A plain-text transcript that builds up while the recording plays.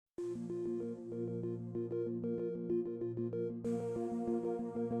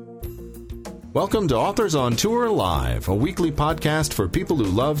Welcome to Authors on Tour Live, a weekly podcast for people who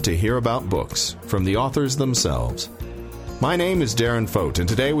love to hear about books from the authors themselves. My name is Darren Fote, and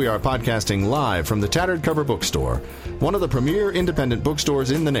today we are podcasting live from the Tattered Cover Bookstore, one of the premier independent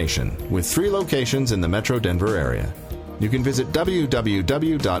bookstores in the nation, with 3 locations in the Metro Denver area. You can visit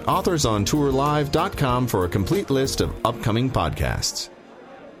www.authorsontourlive.com for a complete list of upcoming podcasts.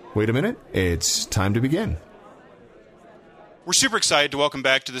 Wait a minute, it's time to begin. We're super excited to welcome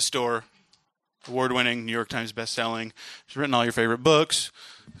back to the store award-winning, New York Times bestselling. He's written all your favorite books,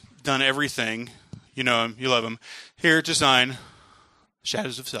 done everything. You know him, you love him. Here to sign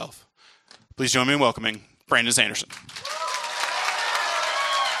Shadows of Self. Please join me in welcoming Brandon Sanderson.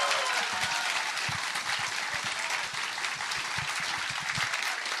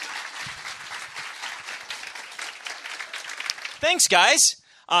 Thanks, guys.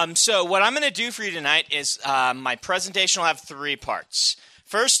 So what I'm going to do for you tonight is my presentation will have 3 parts.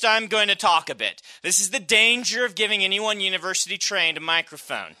 First, I'm going to talk a bit. This is the danger of giving anyone university-trained a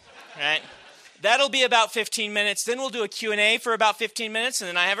microphone, right? That'll be about 15 minutes. Then we'll do a Q&A for about 15 minutes, and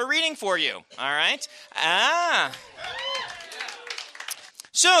then I have a reading for you, all right?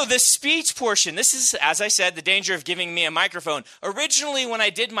 So the speech portion, this is, as I said, the danger of giving me a microphone. Originally, when I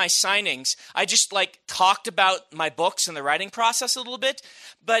did my signings, I just talked about my books and the writing process a little bit,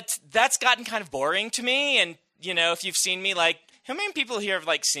 but that's gotten kind of boring to me. And, you know, if you've seen me, how many people here have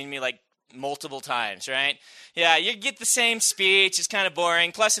seen me multiple times, right? Yeah, you get the same speech. It's kind of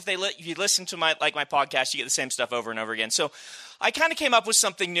boring. Plus, if you listen to my podcast, you get the same stuff over and over again. So I kind of came up with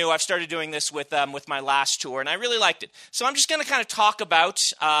something new. I've started doing this with my last tour, and I really liked it. So I'm just going to kind of talk about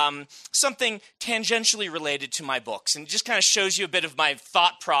something tangentially related to my books, and it just kind of shows you a bit of my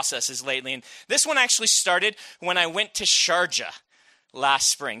thought processes lately. And this one actually started when I went to Sharjah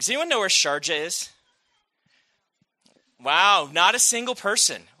last spring. Does anyone know where Sharjah is? Wow, not a single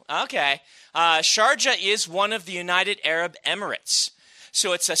person. Okay. Sharjah is one of the United Arab Emirates.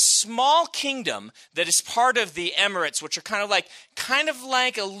 So it's a small kingdom that is part of the Emirates, which are kind of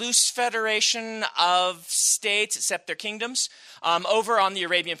like a loose federation of states, except they're kingdoms, over on the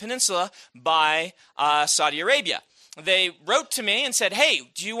Arabian Peninsula by Saudi Arabia. They wrote to me and said, hey,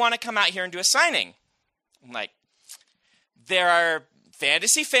 do you want to come out here and do a signing? I'm like, there are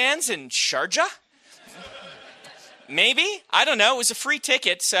fantasy fans in Sharjah? Maybe. I don't know. It was a free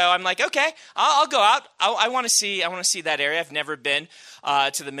ticket, so I'm like, okay, I'll go out. I want to see that area. I've never been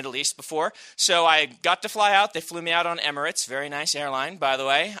to the Middle East before, so I got to fly out. They flew me out on Emirates, very nice airline, by the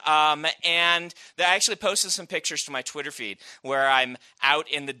way. And they actually posted some pictures to my Twitter feed where I'm out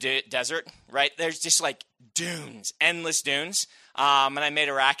in the desert. Right, there's just dunes, endless dunes, and I made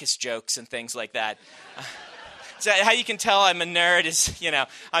Arrakis jokes and things like that. So how you can tell I'm a nerd is,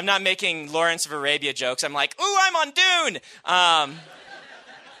 I'm not making Lawrence of Arabia jokes. I'm like, ooh, I'm on Dune.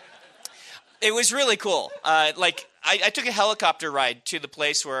 It was really cool. I took a helicopter ride to the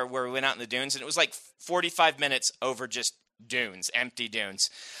place where we went out in the dunes, and it was 45 minutes over just dunes, empty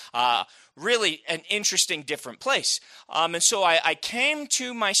dunes. Really an interesting, different place. And so I came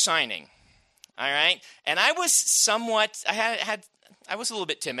to my signing, all right? And I was I was a little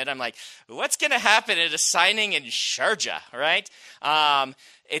bit timid. I'm like, what's going to happen at a signing in Sharjah, right?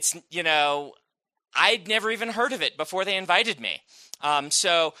 It's, I'd never even heard of it before they invited me.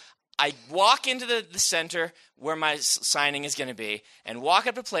 So I walk into the center where my signing is going to be and walk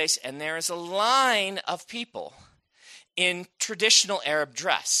up to a place, and there is a line of people in traditional Arab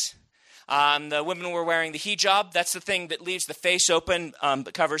dress. The women were wearing the hijab. That's the thing that leaves the face open,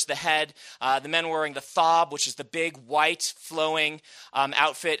 but covers the head. The men were wearing the thob, which is the big white flowing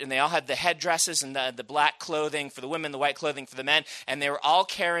outfit, and they all had the headdresses and the black clothing for the women, the white clothing for the men, and they were all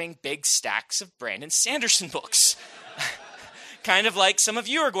carrying big stacks of Brandon Sanderson books. Kind of like some of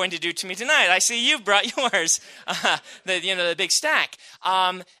you are going to do to me tonight. I see you've brought yours, the big stack.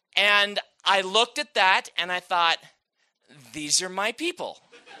 And I looked at that, and I thought, these are my people.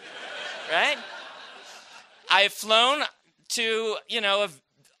 Right? I've flown to,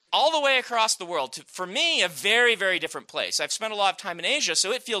 all the way across the world to, for me, a very, very different place. I've spent a lot of time in Asia,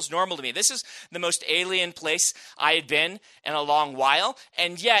 so it feels normal to me. This is the most alien place I had been in a long while,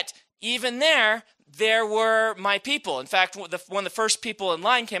 and yet, even there were my people. In fact, one of the first people in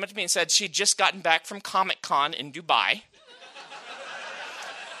line came up to me and said she'd just gotten back from Comic-Con in Dubai,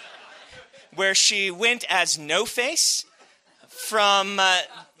 where she went as No-Face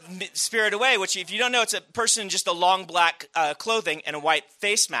Spirit Away, which if you don't know, it's a person in just a long black clothing and a white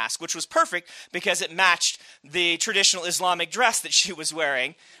face mask, which was perfect because it matched the traditional Islamic dress that she was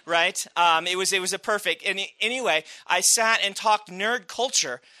wearing, right? It was a perfect. Anyway, I sat and talked nerd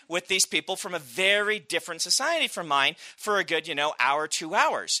culture with these people from a very different society from mine for a good, hour, 2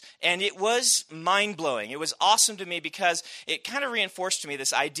 hours. And it was mind-blowing. It was awesome to me because it kind of reinforced to me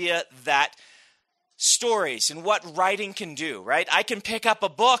this idea that stories and what writing can do, right? I can pick up a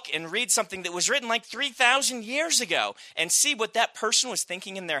book and read something that was written like 3,000 years ago and see what that person was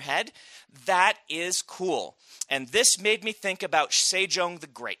thinking in their head. That is cool. And this made me think about Sejong the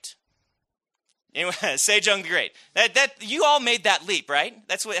Great. Anyway, Sejong the Great. That you all made that leap, right?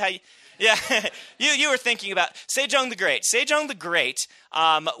 That's you were thinking about Sejong the Great. Sejong the Great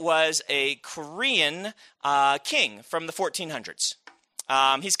was a Korean king from the 1400s.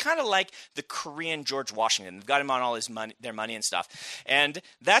 He's kind of like the Korean George Washington. They've got him on all their money and stuff. And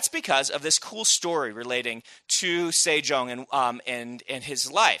that's because of this cool story relating to Sejong and his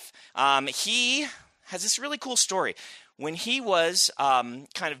life. He has this really cool story. When he was kind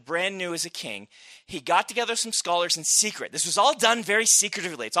of brand new as a king, he got together some scholars in secret. This was all done very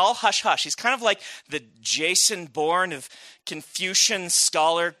secretively. It's all hush-hush. He's kind of like the Jason Bourne of Confucian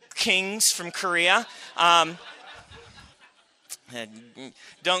scholar kings from Korea.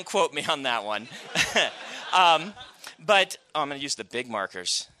 Don't quote me on that one. But I'm going to use the big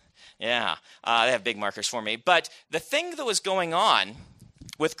markers. Yeah, they have big markers for me. But the thing that was going on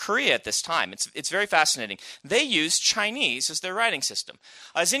with Korea at this time, it's very fascinating. They used Chinese as their writing system.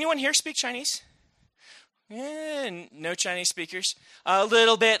 Does anyone here speak Chinese? No Chinese speakers. A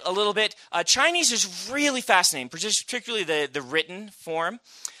little bit. Chinese is really fascinating, particularly the written form,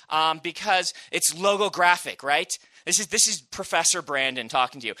 because it's logographic, right? This is Professor Brandon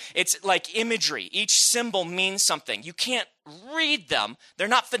talking to you. It's like imagery. Each symbol means something. You can't read them. They're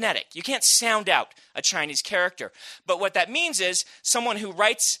not phonetic. You can't sound out a Chinese character. But what that means is someone who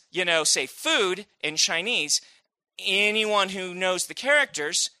writes, say food in Chinese, anyone who knows the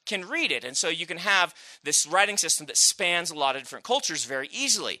characters can read it. And so you can have this writing system that spans a lot of different cultures very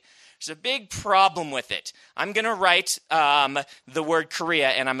easily. There's a big problem with it. I'm going to write the word Korea,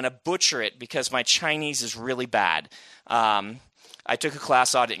 and I'm going to butcher it because my Chinese is really bad. I took a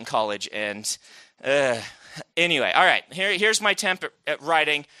class audit in college, and anyway, all right. Here's my attempt at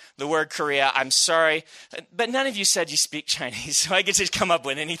writing the word Korea. I'm sorry, but none of you said you speak Chinese, so I could just come up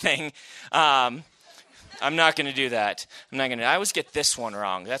with anything. I'm not going to do that. I always get this one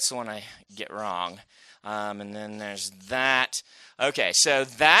wrong. That's the one I get wrong. And then there's that. Okay, so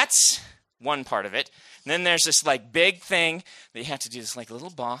that's one part of it. And then there's this like big thing that you have to do this like little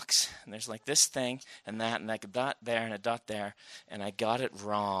box. And there's like this thing and like a dot there and a dot there. And I got it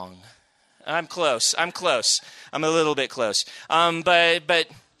wrong. I'm close. I'm a little bit close. But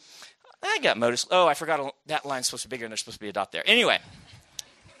I got motives. Oh, I forgot that line's supposed to be bigger and there's supposed to be a dot there. Anyway,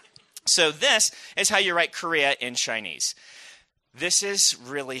 so this is how you write Korea in Chinese. This is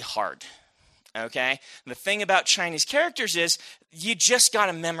really hard. Okay? The thing about Chinese characters is you just got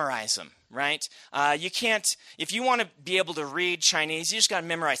to memorize them, right? You can't, if you want to be able to read Chinese, you just got to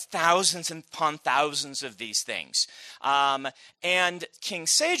memorize thousands upon thousands of these things. And King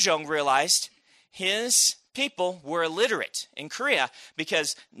Sejong realized his people were illiterate in Korea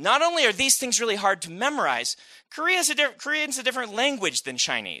because not only are these things really hard to memorize, Korean's a different language than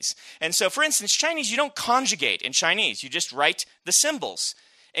Chinese. And so, for instance, Chinese, you don't conjugate in Chinese. You just write the symbols.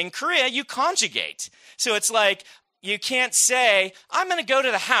 In Korea, you conjugate. So it's like you can't say, I'm going to go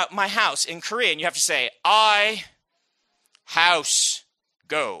to my house in Korean. You have to say, I, house,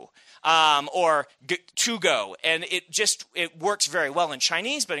 go. Or to go. And it works very well in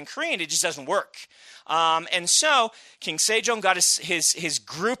Chinese, but in Korean, it just doesn't work. And so King Sejong got his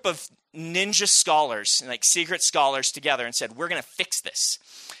group of ninja scholars, like secret scholars together and said, we're going to fix this.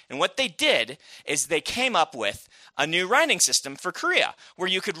 And what they did is they came up with a new writing system for Korea where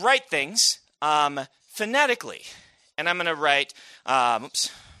you could write things phonetically. And I'm going to write, oops,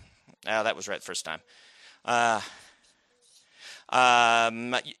 that was right the first time.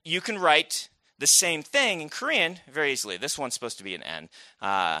 You can write the same thing in Korean very easily. This one's supposed to be an N.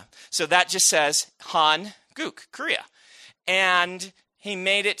 So that just says Han Guk, Korea. And he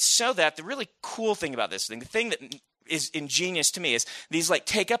made it so that the really cool thing about this thing, the thing that is ingenious to me is these like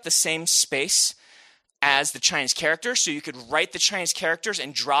take up the same space as the Chinese characters. So you could write the Chinese characters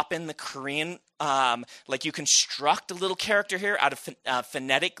and drop in the Korean, like you construct a little character here out of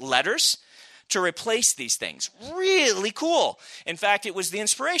phonetic letters to replace these things. Really cool. In fact, it was the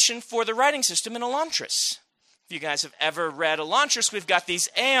inspiration for the writing system in Elantris. If you guys have ever read Elantris, we've got these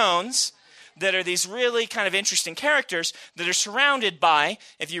aeons that are these really kind of interesting characters that are surrounded by,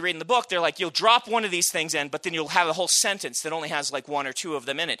 if you read in the book, they're like, you'll drop one of these things in, but then you'll have a whole sentence that only has like one or two of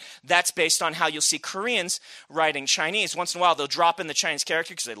them in it. That's based on how you'll see Koreans writing Chinese. Once in a while, they'll drop in the Chinese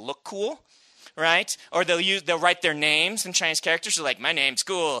character because they look cool, right? Or they'll write their names in Chinese characters. So like, my name's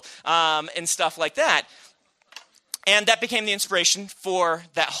cool, and stuff like that. And that became the inspiration for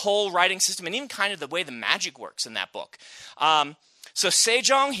that whole writing system and even kind of the way the magic works in that book. So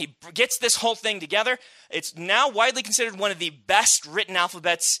Sejong, he gets this whole thing together. It's now widely considered one of the best written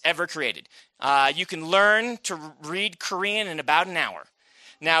alphabets ever created. You can learn to read Korean in about an hour.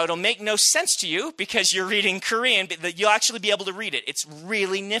 Now, it'll make no sense to you because you're reading Korean, but you'll actually be able to read it. It's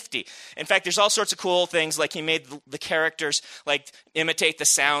really nifty. In fact, there's all sorts of cool things, like he made the characters like imitate the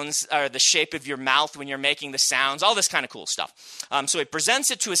sounds or the shape of your mouth when you're making the sounds, all this kind of cool stuff. So he presents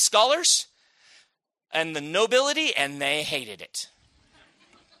it to his scholars and the nobility, and they hated it.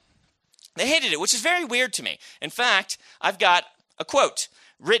 They hated it, which is very weird to me. In fact, I've got a quote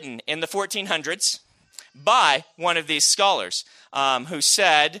written in the 1400s by one of these scholars who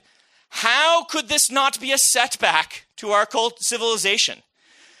said, "How could this not be a setback to our civilization?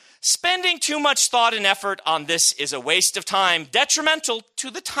 Spending too much thought and effort on this is a waste of time, detrimental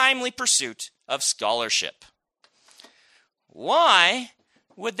to the timely pursuit of scholarship." Why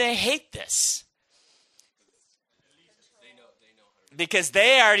would they hate this? Because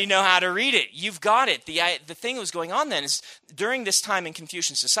they already know how to read it. You've got it. The thing that was going on then is during this time in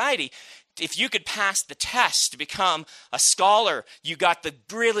Confucian society, if you could pass the test to become a scholar, you got the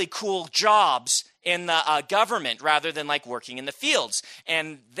really cool jobs in the government rather than like working in the fields.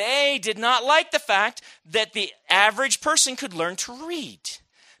 And they did not like the fact that the average person could learn to read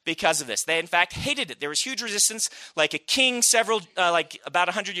because of this. They, in fact, hated it. There was huge resistance. Like a king about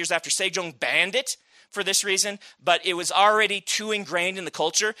 100 years after Sejong banned it for this reason, but it was already too ingrained in the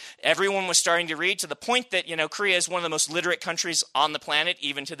culture. Everyone was starting to read to the point that, Korea is one of the most literate countries on the planet,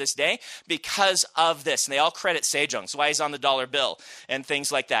 even to this day, because of this. And they all credit Sejong. That's why he's on the dollar bill and things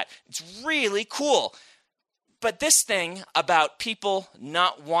like that. It's really cool. But this thing about people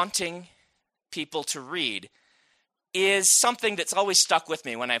not wanting people to read is something that's always stuck with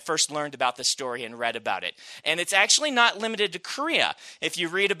me when I first learned about the story and read about it. And it's actually not limited to Korea. If you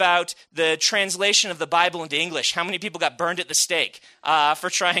read about the translation of the Bible into English, how many people got burned at the stake for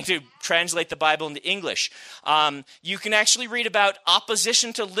trying to translate the Bible into English? You can actually read about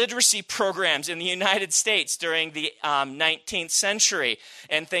opposition to literacy programs in the United States during the 19th century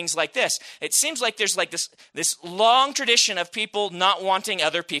and things like this. It seems like there's like this long tradition of people not wanting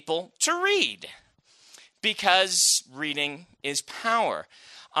other people to read, because reading is power.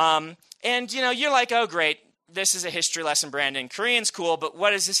 And, you're like, oh, great, this is a history lesson, Brandon. Korean's cool, but what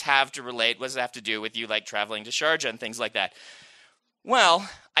does this have to relate? What does it have to do with you, like, traveling to Sharjah and things like that? Well,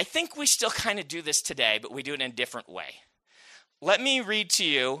 I think we still kind of do this today, but we do it in a different way. Let me read to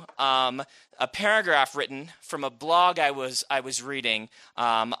you a paragraph written from a blog I was reading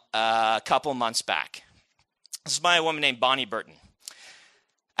a couple months back. This is by a woman named Bonnie Burton.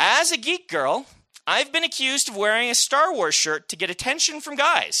 As a geek girl, I've been accused of wearing a Star Wars shirt to get attention from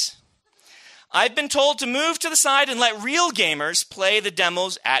guys. I've been told to move to the side and let real gamers play the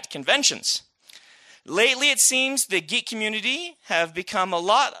demos at conventions. Lately, it seems the geek community have become a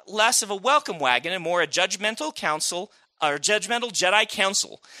lot less of a welcome wagon and more a judgmental Jedi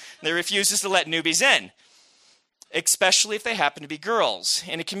council that refuses to let newbies in, especially if they happen to be girls.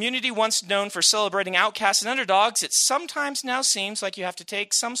 In a community once known for celebrating outcasts and underdogs, it sometimes now seems like you have to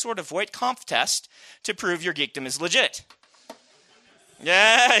take some sort of Voight-Kampf test to prove your geekdom is legit.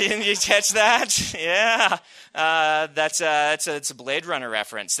 Yeah, you catch that? Yeah, it's a Blade Runner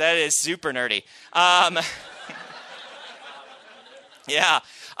reference. That is super nerdy. Yeah,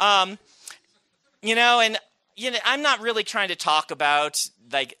 I'm not really trying to talk about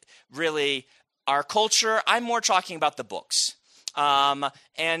really our culture. I'm more talking about the books.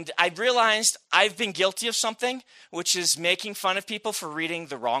 And I realized I've been guilty of something, which is making fun of people for reading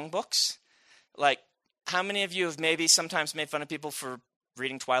the wrong books. Like, how many of you have maybe sometimes made fun of people for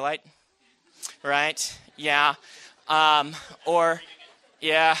reading Twilight? Right? Yeah. Or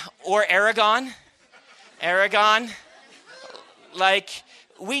Aragon. Like,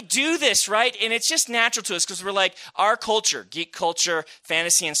 we do this, right? And it's just natural to us because we're like, our culture, geek culture,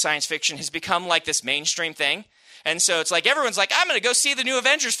 fantasy and science fiction has become like this mainstream thing. And so it's like, everyone's like, I'm going to go see the new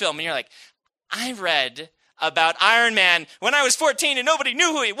Avengers film. And you're like, I read about Iron Man when I was 14 and nobody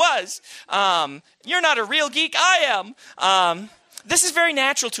knew who he was. You're not a real geek. I am. This is very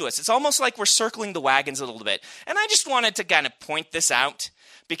natural to us. It's almost like we're circling the wagons a little bit. And I just wanted to kind of point this out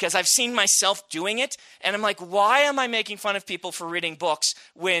because I've seen myself doing it, and I'm like, why am I making fun of people for reading books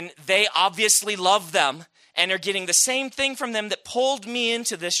when they obviously love them and are getting the same thing from them that pulled me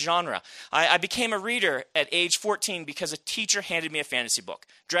into this genre? I became a reader at age 14 because a teacher handed me a fantasy book,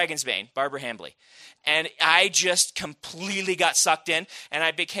 Dragon's Bane, Barbara Hambly. And I just completely got sucked in, and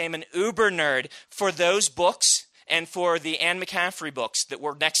I became an uber nerd for those books and for the Anne McCaffrey books that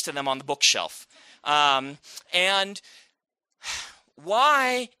were next to them on the bookshelf. And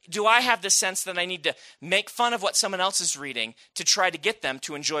why do I have the sense that I need to make fun of what someone else is reading to try to get them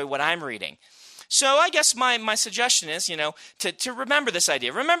to enjoy what I'm reading? So I guess my suggestion is, to remember this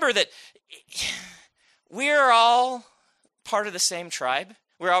idea. Remember that we're all part of the same tribe.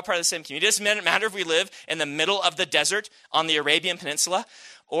 We're all part of the same community. It doesn't matter if we live in the middle of the desert on the Arabian Peninsula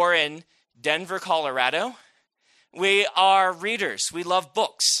or in Denver, Colorado. We are readers. We love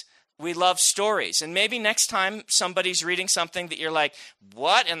books. We love stories. And maybe next time somebody's reading something that you're like,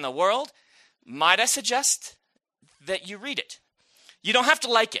 what in the world? Might I suggest that you read it? You don't have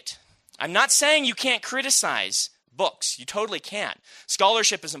to like it. I'm not saying you can't criticize books. You totally can.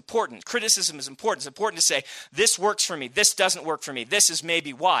 Scholarship is important. Criticism is important. It's important to say, this works for me. This doesn't work for me. This is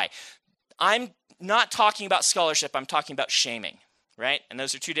maybe why. I'm not talking about scholarship. I'm talking about shaming. Right? And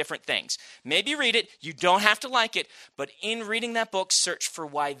those are two different things. Maybe read it. You don't have to like it. But in reading that book, search for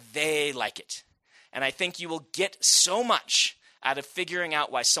why they like it. And I think you will get so much out of figuring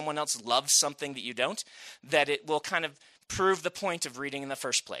out why someone else loves something that you don't, that it will kind of prove the point of reading in the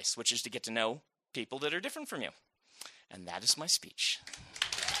first place, which is to get to know people that are different from you. And that is my speech.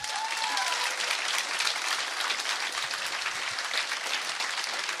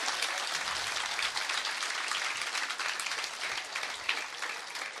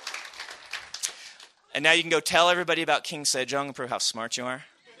 And now you can go tell everybody about King Sejong and prove how smart you are.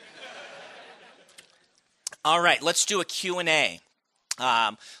 All right, let's do a Q&A.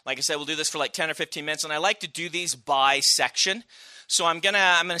 Like I said, we'll do this for like 10 or 15 minutes, and I like to do these by section. So I'm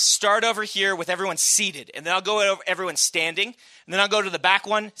gonna start over here with everyone seated, and then I'll go over everyone standing, and then I'll go to the back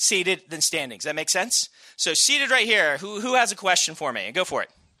one, seated, then standing. Does that make sense? So seated right here. Who has a question for me? Go for it.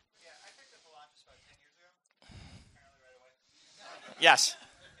 Yeah, I picked up a lot just about 10 years ago. Apparently right away. Yes.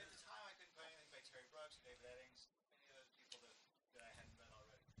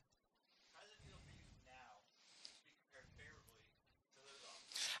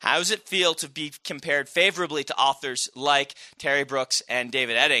 How does it feel to be compared favorably to authors like Terry Brooks and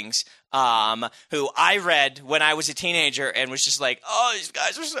David Eddings, who I read when I was a teenager and was just like, oh, these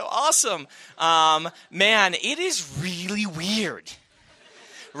guys are so awesome. Man, it is really weird,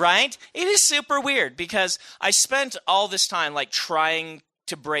 right? It is super weird because I spent all this time like trying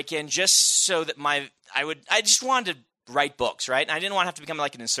to break in just so that I just wanted to write books, right? And I didn't want to have to become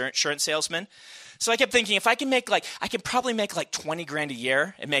like an insurance salesman. So I kept thinking, if I can I can probably make like 20 grand a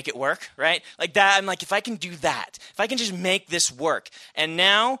year and make it work, right? Like that, I'm like, if I can do that, if I can just make this work. And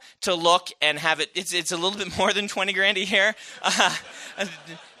now to look and have it's a little bit more than 20 grand a year.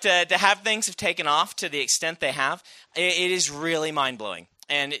 To have things have taken off to the extent they have, it is really mind-blowing.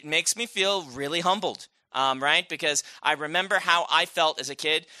 And it makes me feel really humbled. Right? Because I remember how I felt as a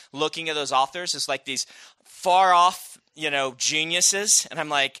kid looking at those authors as like these far off, geniuses. And I'm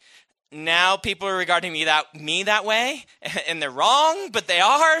like, now people are regarding me that way, and they're wrong, but they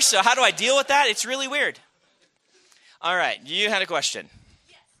are. So how do I deal with that? It's really weird. All right, you had a question.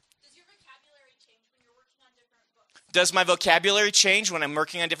 Yes. Does your vocabulary change when you're working on different books? Does my vocabulary change when I'm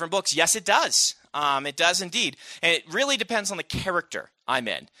working on different books? Yes, it does. It does indeed. And it really depends on the character I'm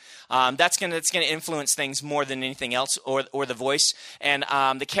in. That's gonna influence things more than anything else, or the voice. And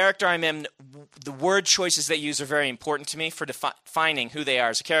the character I'm in, the word choices they use are very important to me for defining who they are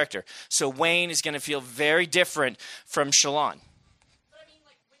as a character. So Wayne is going to feel very different from Shalon. But I mean,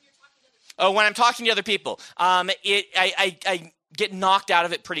 like when you're talking to other people. Oh, when I'm talking to other people, I get knocked out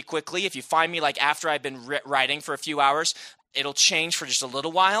of it pretty quickly. If you find me like after I've been writing for a few hours, it'll change for just a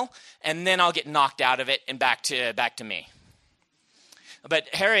little while, and then I'll get knocked out of it and back to me. But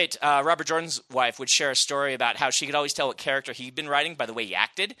Harriet, Robert Jordan's wife, would share a story about how she could always tell what character he'd been writing by the way he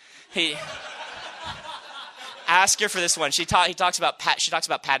acted. Ask her for this one. She talks about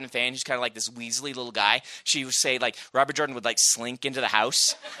Patton Fane, who's kind of like this Weasley little guy. She would say like Robert Jordan would like slink into the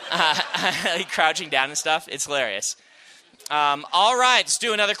house, like crouching down and stuff. It's hilarious. All right, let's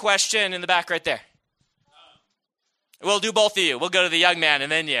do another question in the back right there. We'll do both of you. We'll go to the young man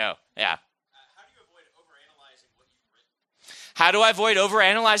and then you. Yeah. How do I avoid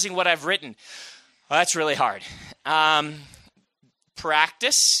overanalyzing what I've written? Well, that's really hard.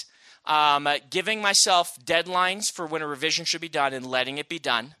 Practice. Giving myself deadlines for when a revision should be done and letting it be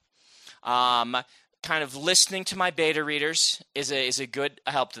done. kind of listening to my beta readers is a good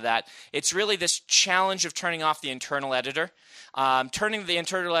help to that. It's really this challenge of turning off the internal editor. Turning the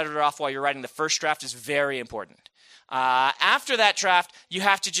internal editor off while you're writing the first draft is very important. After that draft, you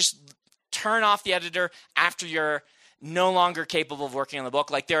have to just turn off the editor after you're no longer capable of working on the book.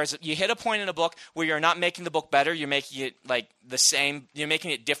 Like you hit a point in a book where you're not making the book better, you're making it like the same, you're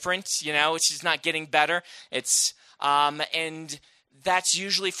making it different, it's just not getting better. And that's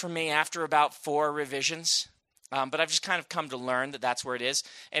usually for me after about 4 revisions. But I've just kind of come to learn that that's where it is.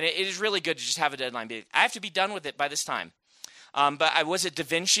 And it is really good to just have a deadline. I have to be done with it by this time. But was it Da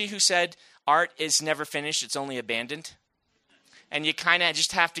Vinci who said, art is never finished, it's only abandoned? And you kind of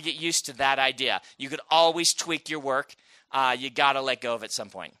just have to get used to that idea. You could always tweak your work. You got to let go of it at some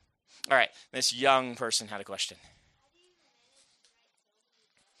point. All right, this young person had a question.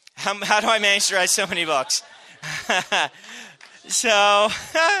 How do I manage to write so many books? They're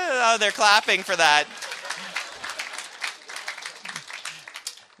clapping for that.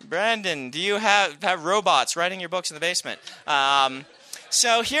 Brandon, do you have robots writing your books in the basement?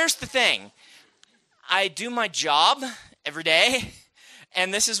 So here's the thing. I do my job every day,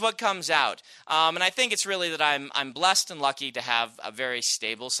 and this is what comes out. And I think it's really that I'm blessed and lucky to have a very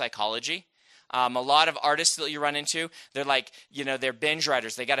stable psychology. A lot of artists that you run into, they're like, they're binge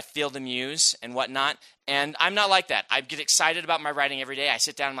writers. They got to feel the muse and whatnot. And I'm not like that. I get excited about my writing every day. I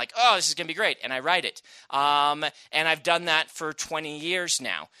sit down and I'm like, oh, this is going to be great. And I write it. And I've done that for 20 years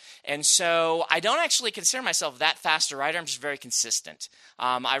now. And so I don't actually consider myself that fast a writer. I'm just very consistent.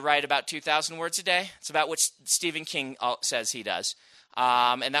 I write about 2,000 words a day. It's about what Stephen King says he does.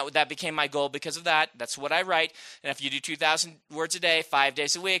 And that became my goal because of that. That's what I write. And if you do 2,000 words a day, 5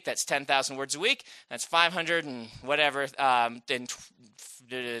 days a week, that's 10,000 words a week. That's 500 and whatever, then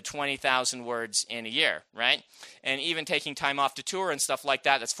 20,000 words in a year, right? And even taking time off to tour and stuff like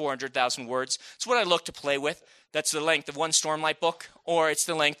that, that's 400,000 words. It's what I look to play with. That's the length of 1 Stormlight book, or it's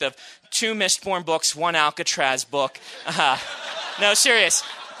the length of 2 Mistborn books, 1 Alcatraz book. No, serious.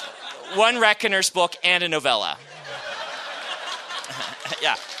 1 Reckoner's book and a novella.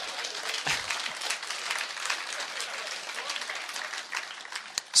 Yeah.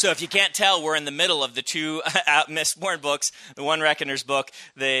 So if you can't tell, we're in the middle of the 2 Mistborn books, the 1 Reckoner's book,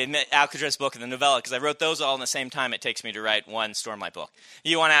 the Alcatraz book, and the novella, because I wrote those all in the same time it takes me to write 1 Stormlight book.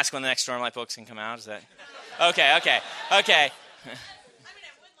 You want to ask when the next Stormlight books can come out? Is that? Okay. I mean, I would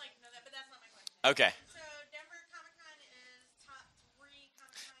like to know that, but that's not my question. Okay. So Denver Comic-Con is top 3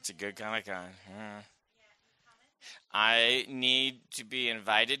 Comic-Con. It's a good Comic-Con. Yeah, comment? I need to be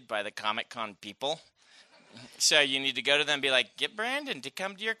invited by the Comic-Con people. So you need to go to them and be like, get Brandon to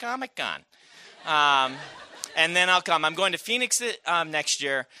come to your Comic-Con. And then I'll come. I'm going to Phoenix next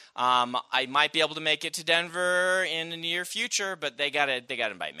year. I might be able to make it to Denver in the near future, but they gotta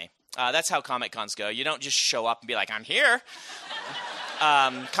invite me. That's how Comic-Cons go. You don't just show up and be like, I'm here.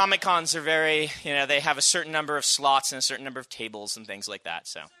 Comic-Cons are very, they have a certain number of slots and a certain number of tables and things like that.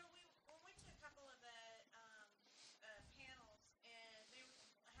 So. So we went to a couple of the panels, and they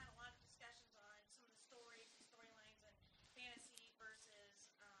had a lot of discussions on some of the stories and storylines and fantasy versus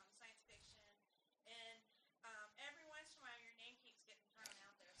science fiction. And every once in a while, your name keeps getting thrown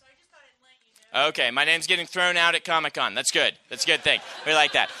out there. So I just thought I'd let you know. Okay, my name's getting thrown out at Comic-Con. That's good. That's a good thing. We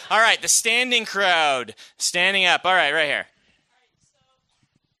like that. All right, the standing crowd. Standing up. All right, right here. All right, so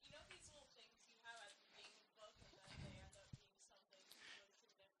you know these little things you have at the beginning of the book, and then they end up being something really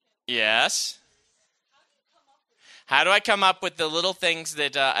significant. Yes. How do you come up with that? How do I come up with the little things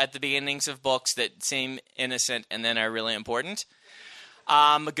that at the beginnings of books that seem innocent and then are really important?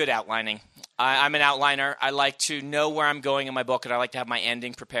 Good outlining. I'm an outliner. I like to know where I'm going in my book, and I like to have my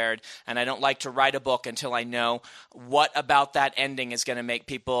ending prepared. And I don't like to write a book until I know what about that ending is going to make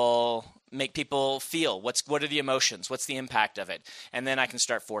people feel. What are the emotions? What's the impact of it? And then I can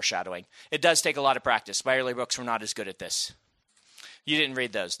start foreshadowing. It does take a lot of practice. My early books were not as good at this. You didn't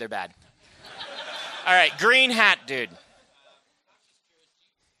read those. They're bad. All right, green hat dude.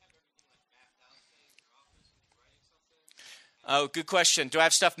 Oh, good question. Do I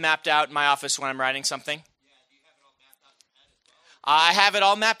have stuff mapped out in my office when I'm writing something? Yeah, do you have it all mapped out in your head as well? I have it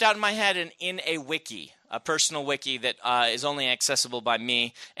all mapped out in my head and in a wiki, a personal wiki that is only accessible by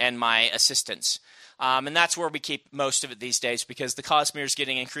me and my assistants. And that's where we keep most of it these days because the Cosmere is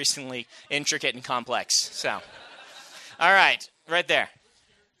getting increasingly intricate and complex. So, all right, right there.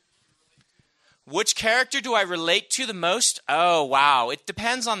 Which character do I relate to the most? Oh, wow. It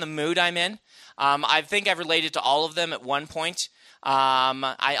depends on the mood I'm in. I think I've related to all of them at one point.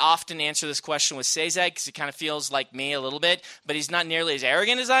 I often answer this question with Sazed because he kind of feels like me a little bit, but he's not nearly as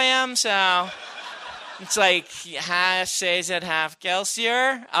arrogant as I am, so it's like half Sazed, half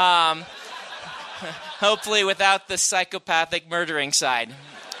Kelsier. Hopefully without the psychopathic murdering side.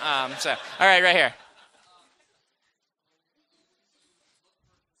 All right, right here.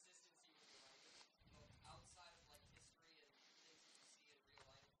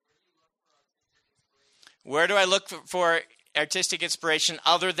 Where do I look for artistic inspiration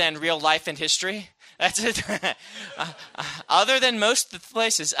other than real life and history? That's it. Other than most of the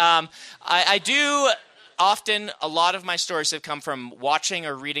places. I do often, a lot of my stories have come from watching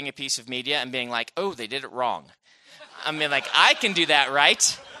or reading a piece of media and being like, oh, they did it wrong. I mean, like, I can do that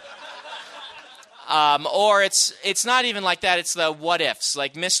right. Or it's not even like that. It's the what ifs.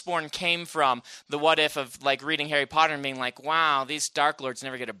 Like Mistborn came from the what if of like reading Harry Potter and being like, wow, these Dark Lords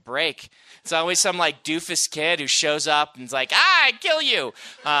never get a break. It's always some like doofus kid who shows up and is like, I kill you.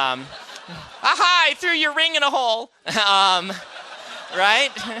 Aha, I threw your ring in a hole. Right?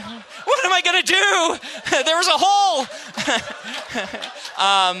 What am I going to do? There was a hole.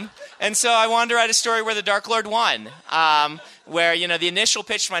 And so I wanted to write a story where the Dark Lord won. Where, the initial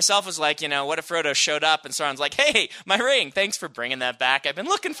pitch to myself was like, what if Frodo showed up and Sauron's like, hey, my ring, thanks for bringing that back. I've been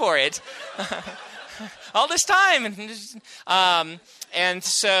looking for it all this time. And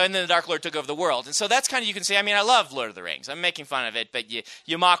then the Dark Lord took over the world. And so that's kind of, you can say, I love Lord of the Rings. I'm making fun of it, but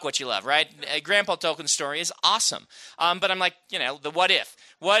you mock what you love, right? Grandpa Tolkien's story is awesome. But I'm like, the what if.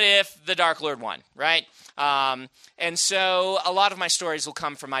 What if the Dark Lord won, right? And so a lot of my stories will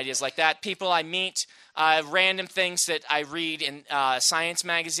come from ideas like that. People I meet, random things that I read in science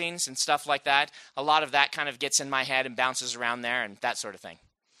magazines and stuff like that. A lot of that kind of gets in my head and bounces around there and that sort of thing.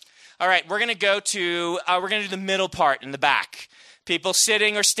 All right, we're going to go to, we're going to do the middle part in the back. People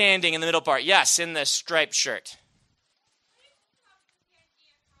sitting or standing in the middle part. Yes, in the striped shirt.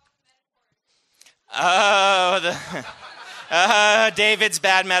 Oh, David's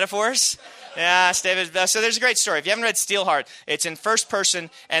bad metaphors. Yes, David. So there's a great story. If you haven't read Steelheart, it's in first person,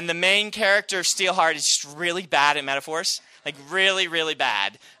 and the main character of Steelheart is just really bad at metaphors. Like really, really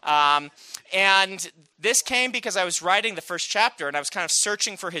bad. And this came because I was writing the first chapter, and I was kind of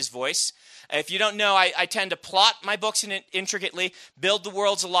searching for his voice. If you don't know, I tend to plot my books intricately, build the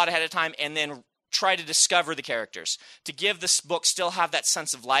worlds a lot ahead of time, and then try to discover the characters. To give this book still have that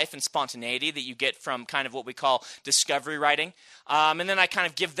sense of life and spontaneity that you get from kind of what we call discovery writing. And then I kind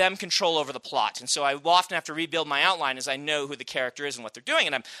of give them control over the plot. And so I will often have to rebuild my outline as I know who the character is and what they're doing.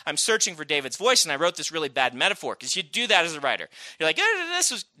 And I'm searching for David's voice, and I wrote this really bad metaphor, because you do that as a writer. You're like,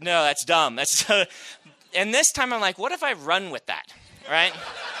 no, that's dumb. And this time I'm like, what if I run with that, right?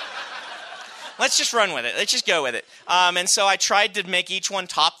 Let's just run with it. Let's just go with it. And so I tried to make each one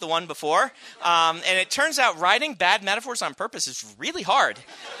top the one before. And it turns out writing bad metaphors on purpose is really hard.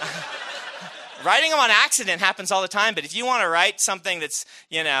 Writing them on accident happens all the time, but if you want to write something that's,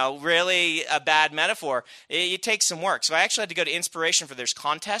 really a bad metaphor, it takes some work. So I actually had to go to Inspiration for their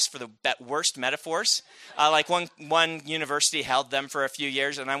contest for the worst metaphors. Like one university held them for a few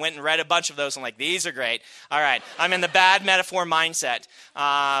years, and I went and read a bunch of those. I'm like, these are great. All right, I'm in the bad metaphor mindset.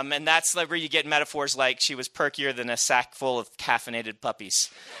 And that's where you get metaphors like she was perkier than a sack full of caffeinated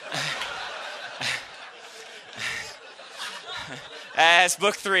puppies. It's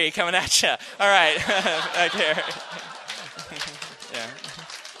book 3 coming at you. All right. Right there. Yeah.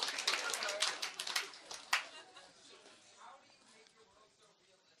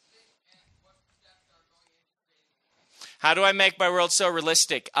 How do I make my world so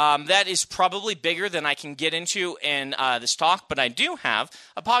realistic? That is probably bigger than I can get into in this talk, but I do have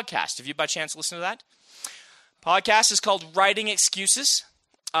a podcast. Have you by chance listened to that? Podcast is called Writing Excuses.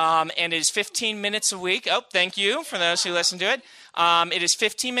 And it is 15 minutes a week. Oh, thank you for those who listen to it. It is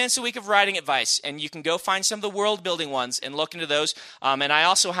 15 minutes a week of writing advice, and you can go find some of the world-building ones and look into those. And I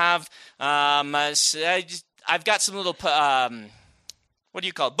also have, I've got some little,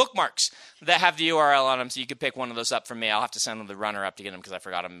 bookmarks that have the URL on them, so you can pick one of those up from me. I'll have to send them the runner up to get them because I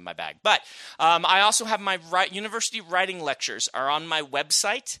forgot them in my bag. But I also have my university writing lectures are on my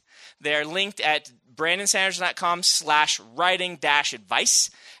website. They're linked at brandonsanderson.com/writing-advice.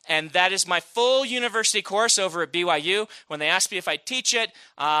 And that is my full university course over at BYU. When they asked me if I'd teach it,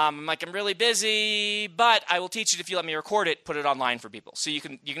 I'm like, I'm really busy, but I will teach it if you let me record it, put it online for people. So you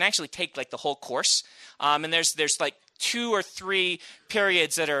can actually take like the whole course. And there's like 2 or 3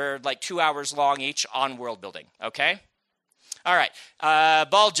 periods that are like 2 hours long each on world building. Okay? All right.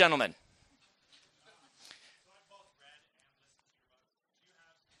 Bald gentleman.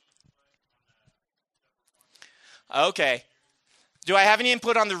 Okay. Do I have any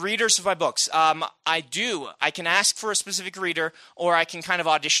input on the readers of my books? I do. I can ask for a specific reader, or I can kind of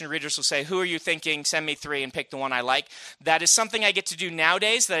audition readers who say, who are you thinking? Send me 3 and pick the one I like. That is something I get to do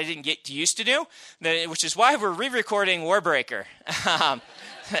nowadays that I didn't get to used to do, which is why we're re-recording Warbreaker.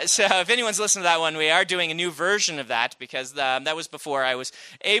 So if anyone's listened to that one, we are doing a new version of that because that was before I was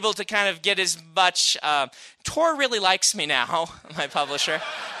able to kind of get as much. Tor really likes me now, my publisher.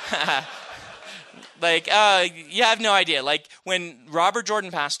 Like, you have no idea. Like, when Robert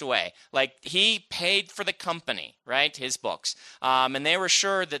Jordan passed away, like, he paid for the company, right, his books. And they were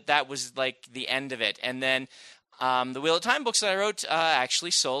sure that that was, like, the end of it. And then the Wheel of Time books that I wrote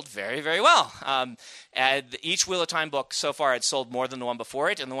actually sold very, very well. Each Wheel of Time book so far had sold more than the one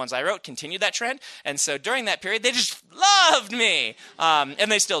before it, and the ones I wrote continued that trend. And so during that period, they just loved me.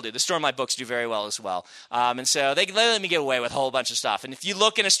 And they still do. The Stormlight books do very well as well. And so they let me get away with a whole bunch of stuff. And if you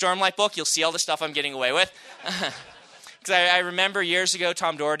look in a Stormlight book, you'll see all the stuff I'm getting away with. Because I remember years ago,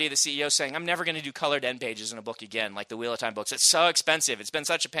 Tom Doherty, the CEO, saying, I'm never going to do colored end pages in a book again, like the Wheel of Time books. It's so expensive. It's been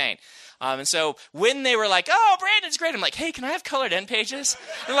such a pain. And so when they were like, oh, Brandon's great, I'm like, hey, can I have colored end pages?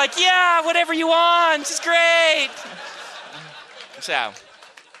 They're like, yeah, whatever you want. It's great.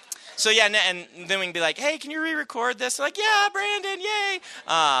 So yeah, and then we can be like, hey, can you re-record this? They're like, yeah, Brandon, yay.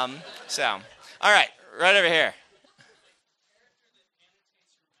 All right, right over here.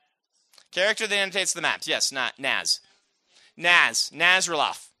 Character that annotates the maps. Yes, Naz.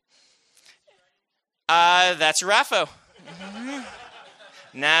 Nazraloff. That's Raffo.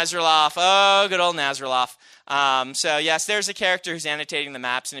 Nazraloff. Oh, good old Nazraloff. So yes, there's a character who's annotating the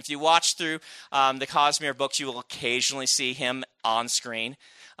maps, and if you watch through the Cosmere books, you will occasionally see him on screen.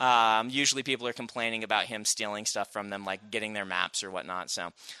 Usually people are complaining about him stealing stuff from them, like getting their maps or whatnot,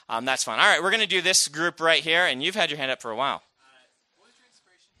 so that's fun. All right, we're going to do this group right here, and you've had your hand up for a while.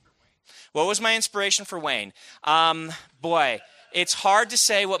 What was my inspiration for Wayne? Boy, it's hard to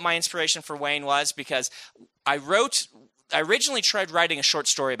say what my inspiration for Wayne was because I originally tried writing a short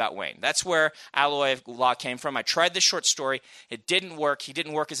story about Wayne. That's where Alloy of Law came from. I tried this short story. It didn't work. He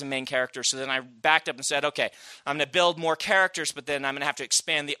didn't work as a main character. So then I backed up and said, okay, I'm going to build more characters, but then I'm going to have to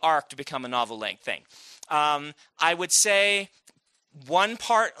expand the arc to become a novel-length thing. I would say one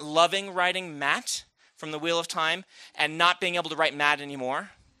part loving writing Matt from the Wheel of Time and not being able to write Matt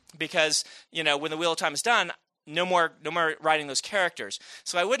anymore. Because, when the Wheel of Time is done, no more writing those characters.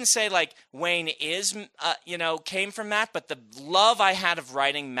 So I wouldn't say like Wayne is, came from Matt, but the love I had of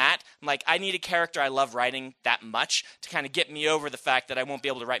writing Matt, I'm like, I need a character I love writing that much to kind of get me over the fact that I won't be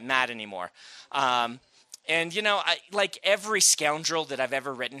able to write Matt anymore. And, like every scoundrel that I've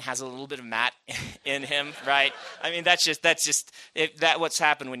ever written has a little bit of Matt in him, right? I mean, that's what's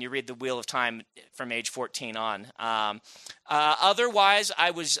happened when you read The Wheel of Time from age 14 on. Otherwise,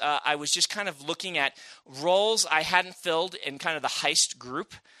 I was just kind of looking at roles I hadn't filled in kind of the heist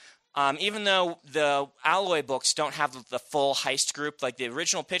group. Even though the Alloy books don't have the full heist group, like the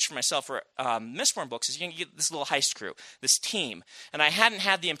original pitch for myself for Mistborn books is you can get this little heist crew, this team. And I hadn't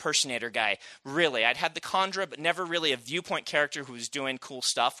had the impersonator guy, really. I'd had the Khandra, but never really a viewpoint character who was doing cool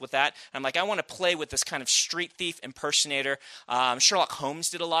stuff with that. And I'm like, I want to play with this kind of street thief impersonator. Sherlock Holmes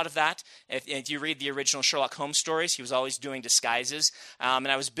did a lot of that. If you read the original Sherlock Holmes stories, he was always doing disguises. And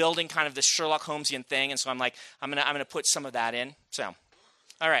I was building kind of this Sherlock Holmesian thing, and so I'm like, I'm gonna put some of that in. So.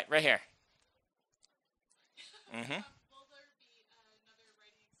 All right, right here. Mm-hmm.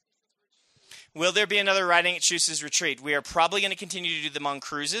 Will there be another writing at Choose's retreat? We are probably going to continue to do them on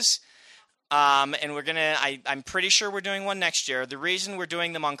cruises. And we're going to, I'm pretty sure we're doing one next year. The reason we're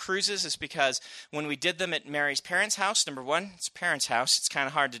doing them on cruises is because when we did them at Mary's parents' house, number one, it's parents' house. It's kind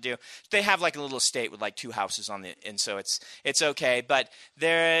of hard to do. They have like a little estate with like 2 houses on it, and so it's okay. But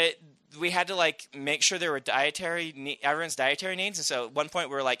we had to like make sure there were everyone's dietary needs. And so at one point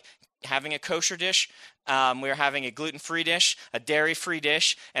we were like having a kosher dish. We were having a gluten-free dish, a dairy-free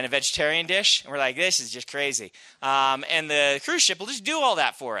dish, and a vegetarian dish. And we're like, this is just crazy. And the cruise ship will just do all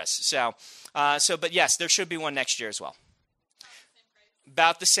that for us. But yes, there should be one next year as well.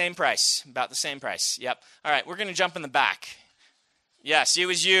 About the same price. Yep. All right, we're going to jump in the back. Yes, it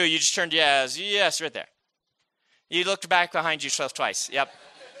was you. You just turned yes, right there. You looked back behind yourself twice. Yep.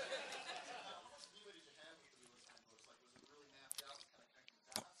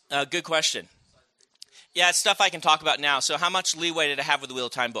 Good question. Yeah, it's stuff I can talk about now. So how much leeway did I have with the Wheel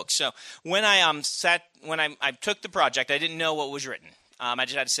of Time books? So when I took the project, I didn't know what was written. I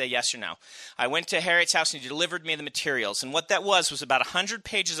just had to say yes or no. I went to Harriet's house and he delivered me the materials. And what that was about 100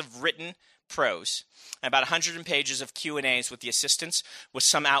 pages of written prose and about 100 pages of Q&As with the assistants with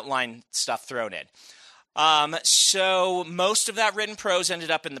some outline stuff thrown in. So most of that written prose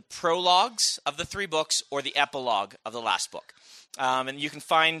ended up in the prologues of the 3 books or the epilogue of the last book. And you can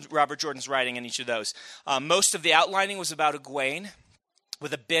find Robert Jordan's writing in each of those. Most of the outlining was about Egwene,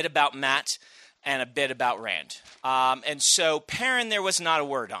 with a bit about Matt and a bit about Rand. And so Perrin there was not a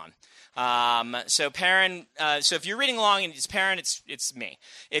word on. So Perrin. So if you're reading along and it's Perrin, it's me.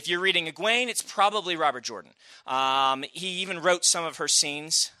 If you're reading Egwene, it's probably Robert Jordan. He even wrote some of her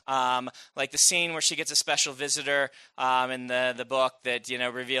scenes, like the scene where she gets a special visitor in the book that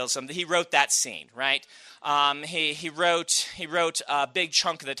reveals something. He wrote that scene, right? He wrote a big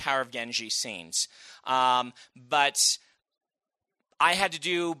chunk of the Tower of Genji scenes, but I had to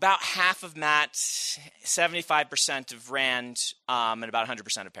do about half of Matt, 75% of Rand, and about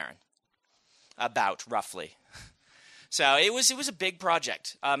 100% of Perrin. About, roughly. So it was a big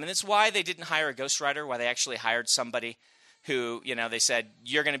project. And that's why they didn't hire a ghostwriter, why they actually hired somebody who, they said,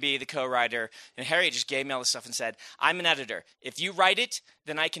 you're going to be the co-writer. And Harriet just gave me all this stuff and said, I'm an editor. If you write it,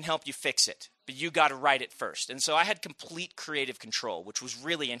 then I can help you fix it. But you got to write it first. And so I had complete creative control, which was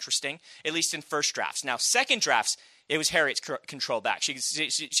really interesting, at least in first drafts. Now, second drafts, it was Harriet's control back. She'd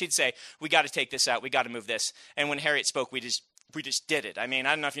say, we got to take this out. We got to move this. And when Harriet spoke, we just did it. I mean, I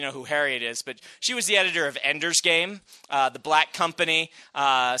don't know if you know who Harriet is, but she was the editor of Ender's Game, The Black Company,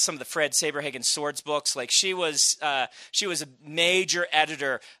 some of the Fred Saberhagen Swords books. Like she was a major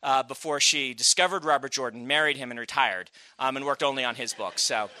editor before she discovered Robert Jordan, married him, and retired, and worked only on his books.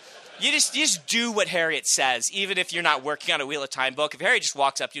 So you just do what Harriet says, even if you're not working on a Wheel of Time book. If Harriet just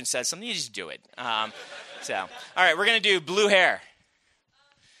walks up to you and says something, you just do it. So, all right, we're going to do blue hair.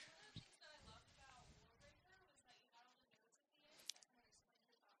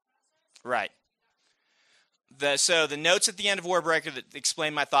 Right. So the notes at the end of Warbreaker that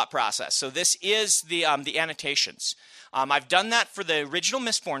explain my thought process. So this is the annotations. I've done that for the original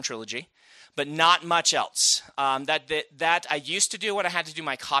Mistborn trilogy, but not much else. That I used to do when I had to do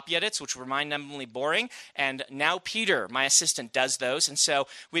my copy edits, which were mind-numbingly boring, and now Peter, my assistant, does those. And so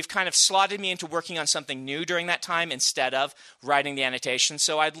we've kind of slotted me into working on something new during that time instead of writing the annotations.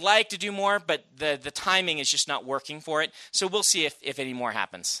 So I'd like to do more, but the timing is just not working for it. So we'll see if any more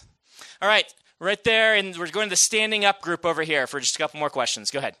happens. All right, right there, and we're going to the standing up group over here for just a couple more questions.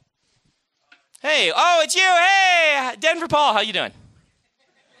 Go ahead. Hey, oh, it's you. Hey, Denver Paul, how you doing?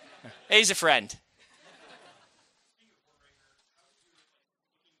 Hey, he's a friend.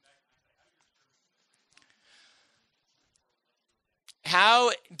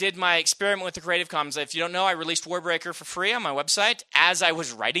 How did my experiment with the Creative Commons? If you don't know, I released Warbreaker for free on my website as I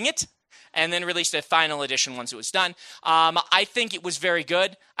was writing it, and then released a final edition once it was done. I think it was very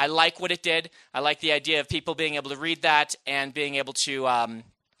good. I like what it did. I like the idea of people being able to read that and being able to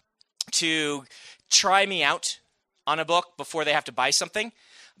try me out on a book before they have to buy something.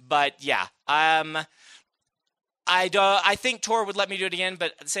 But yeah, I think Tor would let me do it again,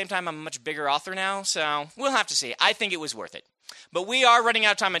 but at the same time, I'm a much bigger author now, so we'll have to see. I think it was worth it. But we are running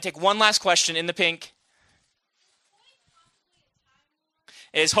out of time. I'm going to take one last question in the pink.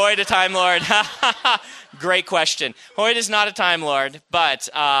 Is Hoyt a Time Lord? Great question. Hoyt is not a Time Lord, but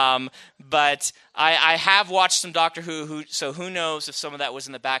I have watched some Doctor Who, so who knows if some of that was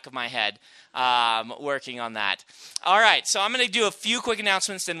in the back of my head working on that. All right, so I'm going to do a few quick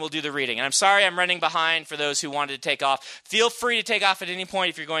announcements, then we'll do the reading. And I'm sorry I'm running behind for those who wanted to take off. Feel free to take off at any point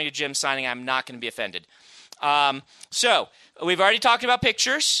if you're going to gym signing. I'm not going to be offended. So we've already talked about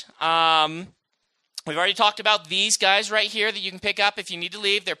pictures. We've already talked about these guys right here that you can pick up if you need to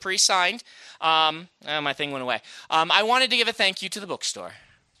leave. They're pre-signed. My thing went away. I wanted to give a thank you to the bookstore.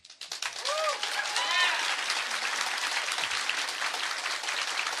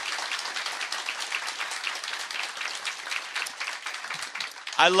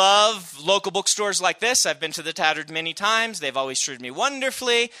 I love local bookstores like this. I've been to the Tattered many times. They've always treated me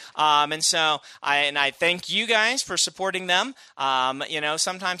wonderfully. And so I thank you guys for supporting them.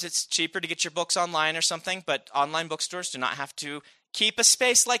 Sometimes it's cheaper to get your books online or something, but online bookstores do not have to keep a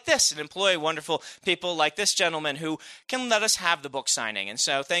space like this and employ wonderful people like this gentleman who can let us have the book signing. And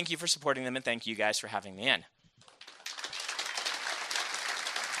so thank you for supporting them, and thank you guys for having me in.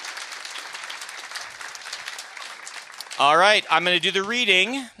 All right, I'm going to do the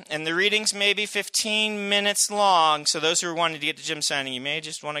reading, and the reading's maybe 15 minutes long, so those who are wanting to get to gym signing, you may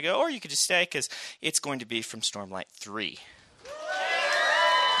just want to go, or you could just stay, because it's going to be from Stormlight 3.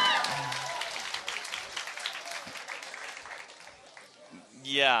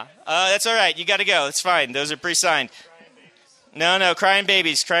 Yeah, that's all right, you got to go, it's fine, those are pre-signed. No, crying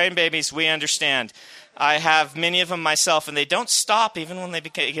babies, we understand. I have many of them myself, and they don't stop even when they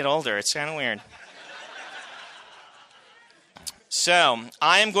get older, it's kind of weird. So,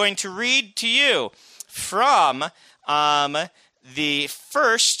 I am going to read to you from the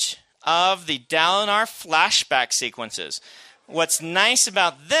first of the Dalinar flashback sequences. What's nice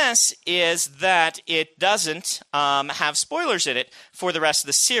about this is that it doesn't have spoilers in it for the rest of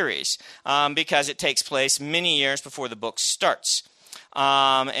the series, because it takes place many years before the book starts.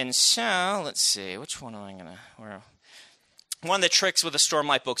 And so, let's see, which one am I going to... One of the tricks with the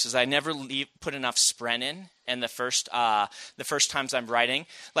Stormlight books is I never put enough spren in the first times I'm writing.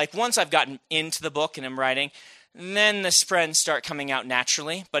 Like once I've gotten into the book and I'm writing, then the spren start coming out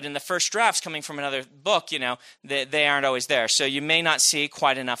naturally. But in the first drafts coming from another book, they aren't always there. So you may not see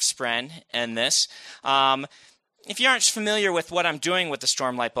quite enough spren in this. If you aren't familiar with what I'm doing with the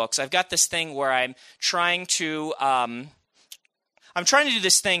Stormlight books, I've got this thing where I'm trying to do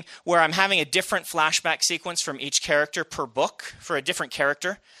this thing where I'm having a different flashback sequence from each character per book for a different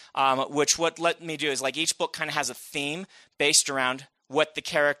character, which what let me do is like each book kind of has a theme based around what the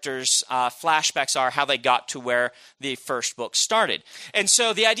characters' flashbacks are, how they got to where the first book started. And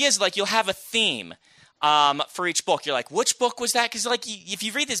so the idea is like you'll have a theme for each book. You're like, which book was that? Because like if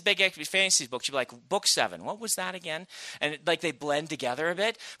you read this big epic fantasy books, you're like, book 7, what was that again? And like they blend together a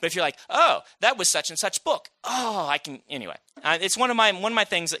bit. But if you're like, oh, that was such and such book. Oh, I can anyway. It's one of my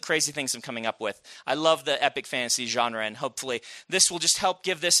things that crazy things I'm coming up with. I love the epic fantasy genre, and hopefully this will just help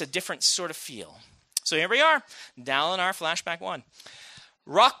give this a different sort of feel. So here we are, Dalinar Flashback 1.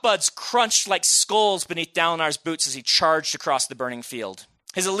 Rock buds crunched like skulls beneath Dalinar's boots as he charged across the burning field.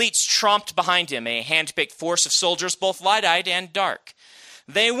 His elites tromped behind him, a hand-picked force of soldiers, both light-eyed and dark.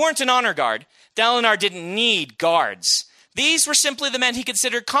 They weren't an honor guard. Dalinar didn't need guards. These were simply the men he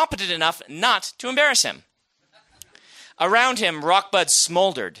considered competent enough not to embarrass him. Around him, rockbuds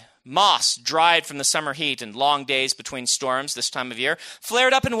smoldered. Moss, dried from the summer heat and long days between storms this time of year,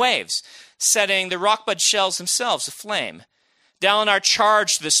 flared up in waves, setting the rockbud shells themselves aflame. Dalinar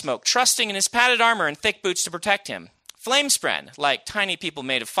charged the smoke, trusting in his padded armor and thick boots to protect him. Flamespren, like tiny people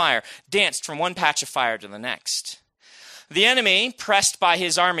made of fire, danced from one patch of fire to the next. The enemy, pressed by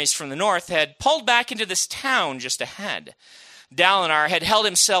his armies from the north, had pulled back into this town just ahead. Dalinar had held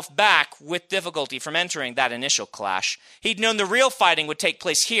himself back with difficulty from entering that initial clash. He'd known the real fighting would take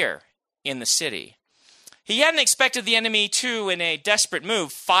place here, in the city. He hadn't expected the enemy to, in a desperate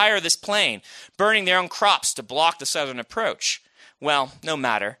move, fire this plain, burning their own crops to block the southern approach. Well, no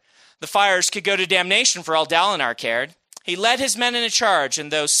matter. The fires could go to damnation for all Dalinar cared. He led his men in a charge,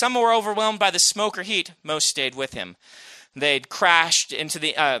 and though some were overwhelmed by the smoke or heat, most stayed with him. They'd crash into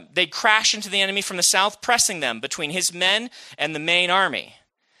the enemy from the south, pressing them between his men and the main army.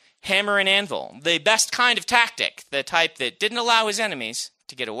 Hammer and anvil, the best kind of tactic, the type that didn't allow his enemies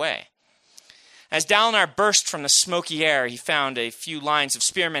to get away. As Dalinar burst from the smoky air, he found a few lines of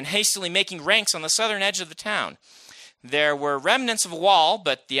spearmen hastily making ranks on the southern edge of the town. There were remnants of a wall,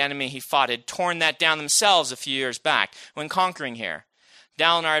 but the enemy he fought had torn that down themselves a few years back when conquering here.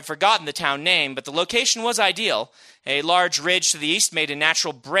 Dalinar had forgotten the town name, but the location was ideal. A large ridge to the east made a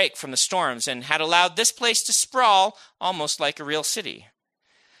natural break from the storms and had allowed this place to sprawl almost like a real city.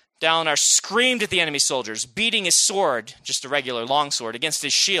 Dalinar screamed at the enemy soldiers, beating his sword, just a regular longsword, against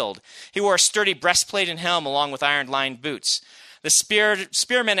his shield. He wore a sturdy breastplate and helm along with iron-lined boots. The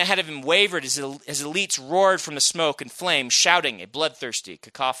spearmen ahead of him wavered as his elites roared from the smoke and flame, shouting a bloodthirsty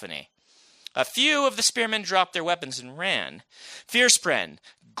cacophony. A few of the spearmen dropped their weapons and ran. Fiercepren,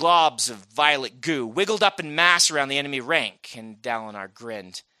 globs of violet goo, wiggled up in mass around the enemy rank, and Dalinar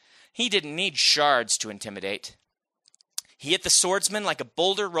grinned. He didn't need shards to intimidate. He hit the swordsman like a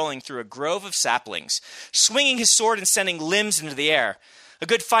boulder rolling through a grove of saplings, swinging his sword and sending limbs into the air. A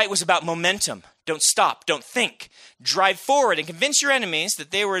good fight was about momentum. Don't stop, don't think. Drive forward and convince your enemies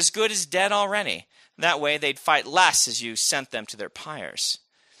that they were as good as dead already. That way they'd fight less as you sent them to their pyres.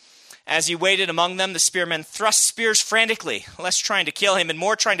 As he waited among them, the spearmen thrust spears frantically, less trying to kill him and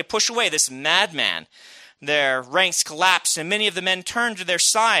more trying to push away this madman. Their ranks collapsed, and many of the men turned their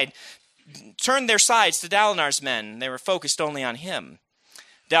sides to Dalinar's men. They were focused only on him.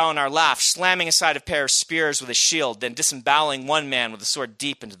 Dalinar laughed, slamming aside a pair of spears with his shield, then disemboweling one man with a sword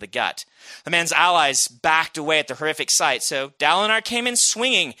deep into the gut. The man's allies backed away at the horrific sight, so Dalinar came in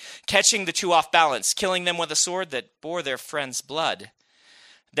swinging, catching the two off balance, killing them with a sword that bore their friend's blood.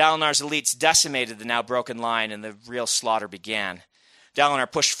 Dalinar's elites decimated the now broken line, and the real slaughter began. Dalinar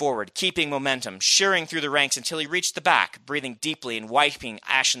pushed forward, keeping momentum, shearing through the ranks until he reached the back, breathing deeply and wiping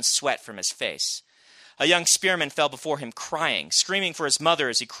ashen sweat from his face. A young spearman fell before him, crying, screaming for his mother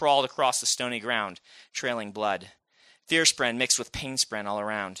as he crawled across the stony ground, trailing blood. Fiercepren mixed with painspren all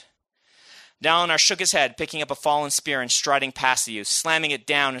around. Dalinar shook his head, picking up a fallen spear and striding past the youth, slamming it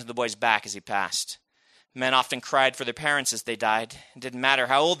down into the boy's back as he passed. Men often cried for their parents as they died. It didn't matter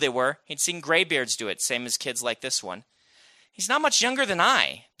how old they were. He'd seen graybeards do it, same as kids like this one. He's not much younger than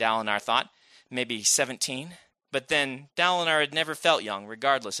I, Dalinar thought. Maybe 17. But then Dalinar had never felt young,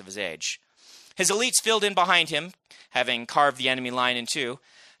 regardless of his age. His elites filled in behind him, having carved the enemy line in two.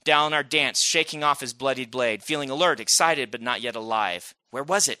 Dalinar danced, shaking off his bloodied blade, feeling alert, excited, but not yet alive. Where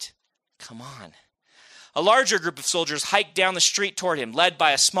was it? Come on. A larger group of soldiers hiked down the street toward him, led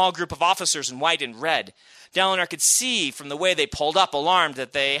by a small group of officers in white and red. Dalinar could see from the way they pulled up, alarmed,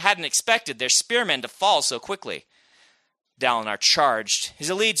 that they hadn't expected their spearmen to fall so quickly. Dalinar charged. His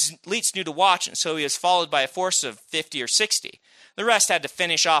elites knew to watch, and so he was followed by a force of 50 or 60. The rest had to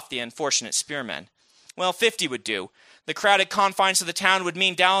finish off the unfortunate spearmen. Well, 50 would do. The crowded confines of the town would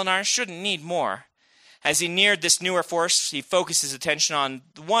mean Dalinar shouldn't need more. As he neared this newer force, he focused his attention on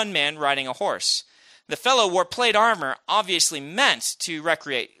the one man riding a horse. The fellow wore plate armor, obviously meant to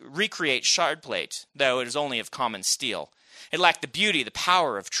recreate shard plate, though it was only of common steel. It lacked the beauty, the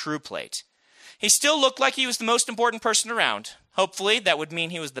power of true plate. He still looked like he was the most important person around. Hopefully, that would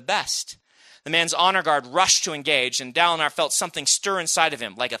mean he was the best. The man's honor guard rushed to engage, and Dalinar felt something stir inside of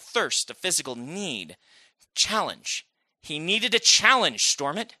him, like a thirst, a physical need. Challenge. He needed a challenge,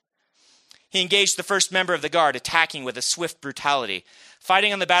 Stormit. He engaged the first member of the guard, attacking with a swift brutality.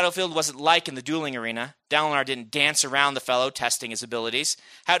 Fighting on the battlefield wasn't like in the dueling arena. Dalinar didn't dance around the fellow, testing his abilities.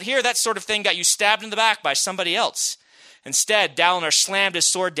 Out here, that sort of thing got you stabbed in the back by somebody else. Instead, Dalinar slammed his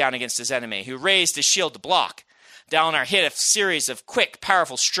sword down against his enemy, who raised his shield to block. Dalinar hit a series of quick,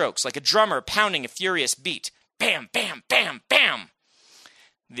 powerful strokes, like a drummer pounding a furious beat. Bam, bam, bam, bam!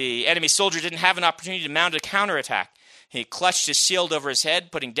 The enemy soldier didn't have an opportunity to mount a counterattack. He clutched his shield over his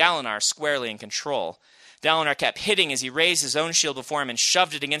head, putting Dalinar squarely in control. Dalinar kept hitting as he raised his own shield before him and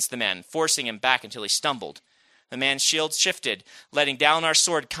shoved it against the man, forcing him back until he stumbled. The man's shield shifted, letting Dalinar's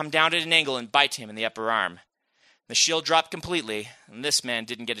sword come down at an angle and bite him in the upper arm. The shield dropped completely, and this man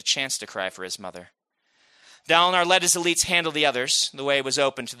didn't get a chance to cry for his mother. Dalinar let his elites handle the others. The way was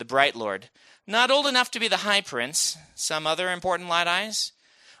open to the Bright Lord. Not old enough to be the High Prince. Some other important light eyes?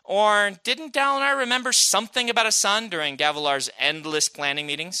 Or didn't Dalinar remember something about a son during Gavilar's endless planning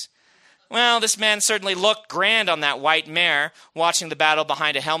meetings? Well, this man certainly looked grand on that white mare, watching the battle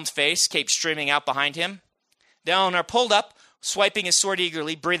behind a helmed face, cape streaming out behind him. Dalinar pulled up, swiping his sword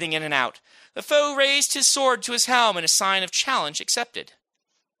eagerly, breathing in and out. The foe raised his sword to his helm in a sign of challenge accepted.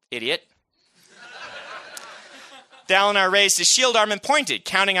 Idiot. Dalinar raised his shield arm and pointed,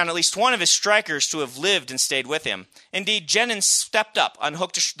 counting on at least one of his strikers to have lived and stayed with him. Indeed, Jenin stepped up,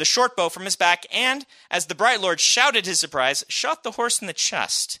 unhooked the short bow from his back, and, as the Bright Lord shouted his surprise, shot the horse in the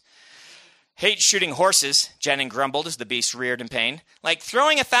chest. Hate shooting horses, Jenin grumbled as the beast reared in pain. Like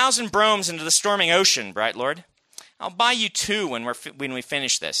throwing 1,000 bromes into the storming ocean, Bright Lord. I'll buy you 2 when we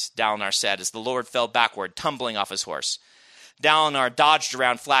finish this, Dalinar said as the Lord fell backward, tumbling off his horse. Dalinar dodged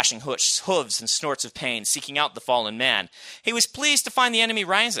around flashing hooves and snorts of pain, seeking out the fallen man. He was pleased to find the enemy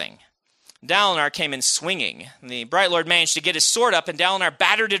rising. Dalinar came in swinging. The Bright Lord managed to get his sword up, and Dalinar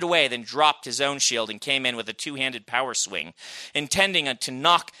battered it away, then dropped his own shield and came in with a 2-handed power swing, intending to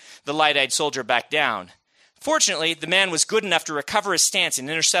knock the light-eyed soldier back down. Fortunately, the man was good enough to recover his stance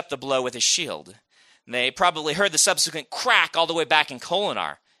and intercept the blow with his shield. They probably heard the subsequent crack all the way back in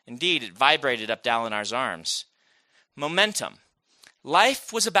Kholinar. Indeed, it vibrated up Dalinar's arms. Momentum.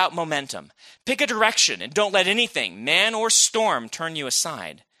 Life was about momentum. Pick a direction and don't let anything, man or storm, turn you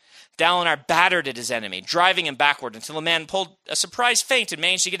aside. Dalinar battered at his enemy, driving him backward until the man pulled a surprise feint and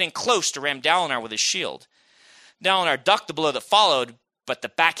managed to get in close to ram Dalinar with his shield. Dalinar ducked the blow that followed, but the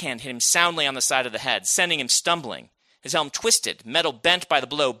backhand hit him soundly on the side of the head, sending him stumbling. His helm twisted, metal bent by the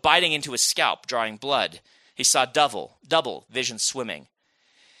blow, biting into his scalp, drawing blood. He saw double, vision swimming.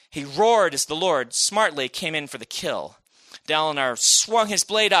 He roared as the Lord smartly came in for the kill. Dalinar swung his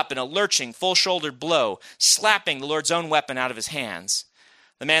blade up in a lurching, full-shouldered blow, slapping the Lord's own weapon out of his hands.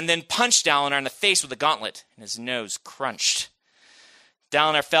 The man then punched Dalinar in the face with a gauntlet, and his nose crunched.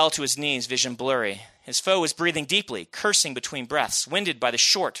 Dalinar fell to his knees, vision blurry. His foe was breathing deeply, cursing between breaths, winded by the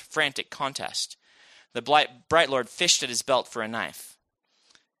short, frantic contest. The Bright Lord fished at his belt for a knife.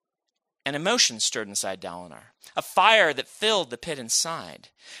 An emotion stirred inside Dalinar, a fire that filled the pit inside.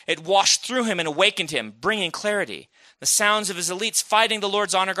 It washed through him and awakened him, bringing clarity. The sounds of his elites fighting the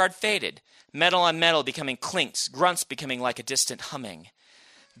Lord's honor guard faded, metal on metal becoming clinks, grunts becoming like a distant humming.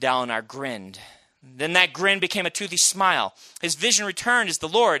 Dalinar grinned. Then that grin became a toothy smile. His vision returned as the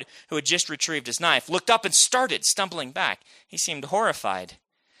Lord, who had just retrieved his knife, looked up and started, stumbling back. He seemed horrified.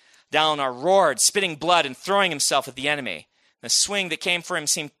 Dalinar roared, spitting blood and throwing himself at the enemy. The swing that came for him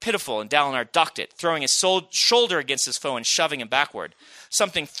seemed pitiful, and Dalinar ducked it, throwing his shoulder against his foe and shoving him backward.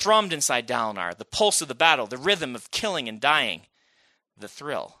 Something thrummed inside Dalinar, the pulse of the battle, the rhythm of killing and dying, the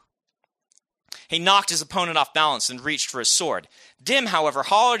thrill. He knocked his opponent off balance and reached for his sword. Dim, however,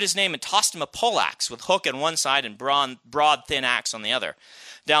 hollered his name and tossed him a poleaxe with hook on one side and broad, thin axe on the other.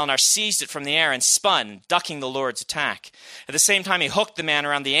 Dalinar seized it from the air and spun, ducking the Lord's attack. At the same time, he hooked the man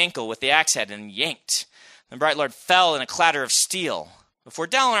around the ankle with the axe head and yanked. The Bright Lord fell in a clatter of steel. Before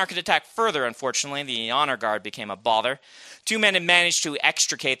Dalinar could attack further, unfortunately, the honor guard became a bother. 2 men had managed to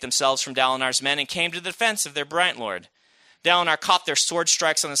extricate themselves from Dalinar's men and came to the defense of their Bright Lord. Dalinar caught their sword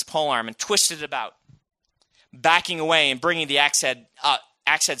strikes on his polearm and twisted it about, backing away and bringing the axe head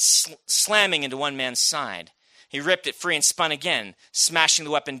slamming into one man's side. He ripped it free and spun again, smashing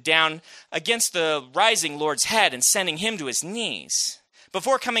the weapon down against the rising lord's head and sending him to his knees.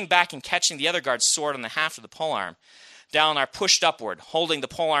 Before coming back and catching the other guard's sword on the haft of the polearm, Dalinar pushed upward, holding the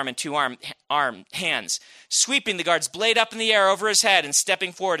polearm in 2 hands, sweeping the guard's blade up in the air over his head and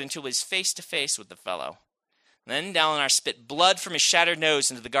stepping forward until he was face to face with the fellow. Then Dalinar spit blood from his shattered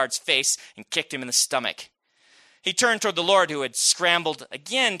nose into the guard's face and kicked him in the stomach. He turned toward the Lord, who had scrambled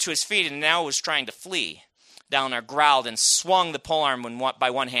again to his feet and now was trying to flee. Dalinar growled and swung the polearm by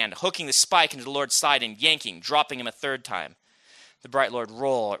one hand, hooking the spike into the Lord's side and yanking, dropping him a 3rd time. The Bright Lord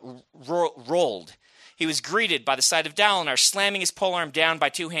rolled. He was greeted by the sight of Dalinar slamming his polearm down by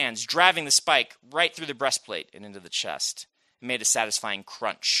 2 hands, driving the spike right through the breastplate and into the chest. It made a satisfying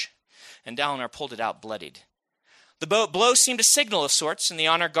crunch, and Dalinar pulled it out bloodied. The blow seemed a signal of sorts, and the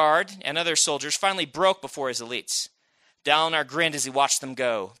honor guard and other soldiers finally broke before his elites. Dalinar grinned as he watched them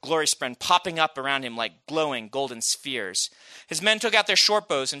go, glory spren popping up around him like glowing golden spheres. His men took out their short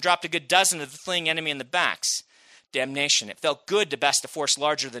bows and dropped a good dozen of the fleeing enemy in the backs. Damnation, it felt good to best a force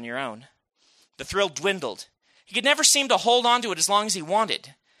larger than your own. The thrill dwindled. He could never seem to hold on to it as long as he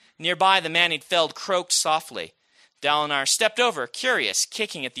wanted. Nearby, the man he'd felled croaked softly. Dalinar stepped over, curious,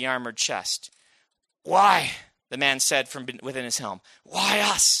 kicking at the armored chest. "Why?" the man said from within his helm. "Why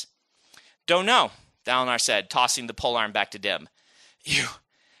us?" "Don't know," Dalinar said, tossing the polearm back to Dim.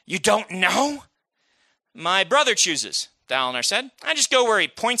 You don't know?" "My brother chooses," Dalinar said. "I just go where he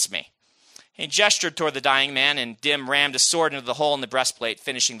points me." He gestured toward the dying man, and Dim rammed a sword into the hole in the breastplate,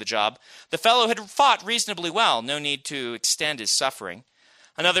 finishing the job. The fellow had fought reasonably well, no need to extend his suffering.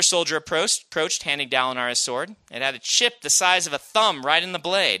 Another soldier approached, handing Dalinar his sword. It had a chip the size of a thumb right in the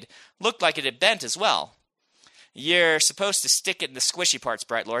blade. Looked like it had bent as well. "You're supposed to stick it in the squishy parts,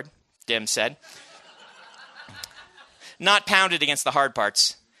 Bright Lord," Dim said. "Not pound it against the hard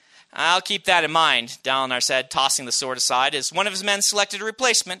parts." "I'll keep that in mind," Dalinar said, tossing the sword aside, as one of his men selected a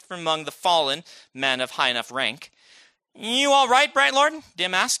replacement from among the fallen men of high enough rank. "You all right, Bright Lord?"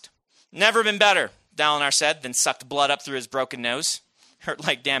 Dim asked. "Never been better," Dalinar said, then sucked blood up through his broken nose. Hurt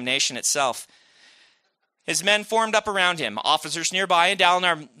like damnation itself. His men formed up around him, officers nearby, and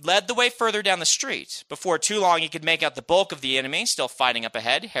Dalinar led the way further down the street. Before too long, he could make out the bulk of the enemy, still fighting up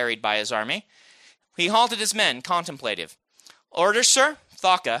ahead, harried by his army. He halted his men, contemplative. "Orders, sir?"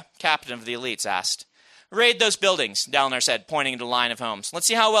 Thaka, captain of the elites, asked. "Raid those buildings," Dalinar said, pointing to a line of homes. "Let's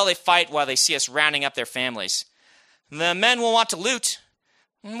see how well they fight while they see us rounding up their families. The men will want to loot."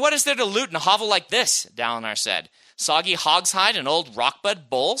 "What is there to loot in a hovel like this?" Dalinar said. "Soggy hog's hide and old rockbud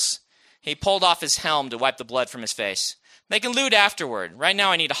bowls?" He pulled off his helm to wipe the blood from his face. "They can loot afterward. Right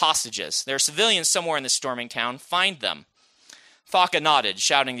now I need hostages. There are civilians somewhere in this storming town. Find them." Thaka nodded,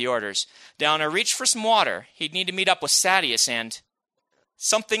 shouting the orders. Dalinar reached for some water. He'd need to meet up with Sadeas and...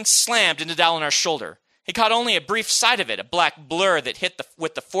 Something slammed into Dalinar's shoulder. He caught only a brief sight of it, a black blur that hit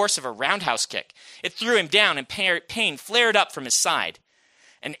with the force of a roundhouse kick. It threw him down, and pain flared up from his side.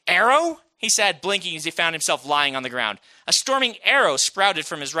 "An arrow?" he said, blinking as he found himself lying on the ground. A storming arrow sprouted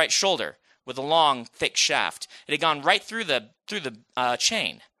from his right shoulder, with a long, thick shaft. It had gone right through the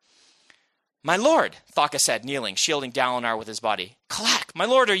chain. "My lord," Thaka said, kneeling, shielding Dalinar with his body. "Clack, my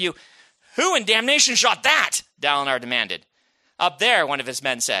lord, are you—" "Who in damnation shot that?" Dalinar demanded. "Up there," one of his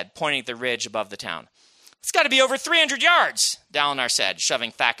men said, pointing at the ridge above the town. "It's got to be over 300 yards, Dalinar said,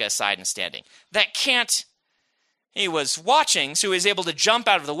 shoving Thaka aside and standing. "That can't—" He was watching, so he was able to jump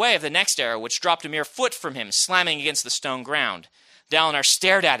out of the way of the next arrow, which dropped a mere foot from him, slamming against the stone ground. Dalinar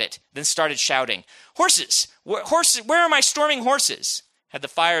stared at it, then started shouting, "Horses! Horses! Where are my storming horses?" Had the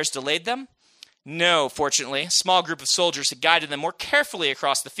fires delayed them? No, fortunately. A small group of soldiers had guided them more carefully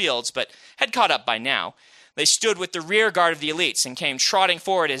across the fields, but had caught up by now. They stood with the rear guard of the elites and came trotting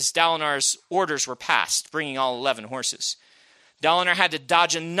forward as Dalinar's orders were passed, bringing all 11 horses. Dalinar had to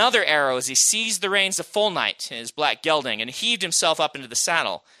dodge another arrow as he seized the reins of Full Knight, his black gelding, and heaved himself up into the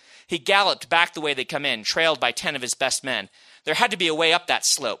saddle. He galloped back the way they'd come in, trailed by 10 of his best men. There had to be a way up that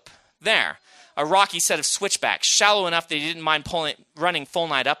slope. There, a rocky set of switchbacks, shallow enough that he didn't mind running Full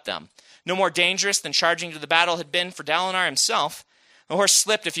Knight up them. No more dangerous than charging to the battle had been for Dalinar himself. The horse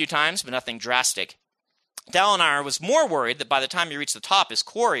slipped a few times, but nothing drastic. Dalinar was more worried that by the time he reached the top, his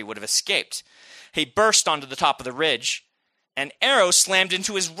quarry would have escaped. He burst onto the top of the ridge. An arrow slammed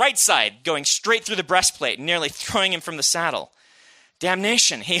into his right side, going straight through the breastplate, nearly throwing him from the saddle.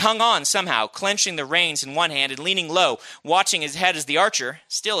 Damnation! He hung on somehow, clenching the reins in one hand and leaning low, watching his head as the archer,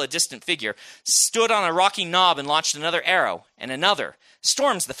 still a distant figure, stood on a rocky knob and launched another arrow, and another.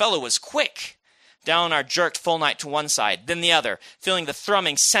 Storms, the fellow was quick. Dalinar jerked Full Knight to one side, then the other, feeling the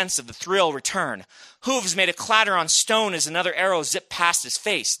thrumming sense of the thrill return. Hooves made a clatter on stone as another arrow zipped past his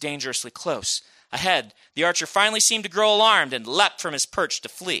face, dangerously close. Ahead, the archer finally seemed to grow alarmed and leapt from his perch to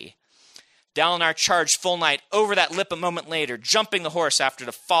flee. Dalinar charged Full Knight over that lip a moment later, jumping the horse after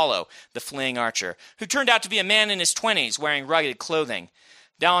to follow the fleeing archer, who turned out to be a man in his 20s wearing rugged clothing.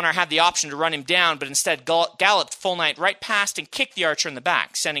 Dalinar had the option to run him down, but instead galloped Full Knight right past and kicked the archer in the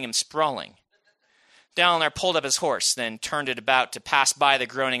back, sending him sprawling. Dalinar pulled up his horse, then turned it about to pass by the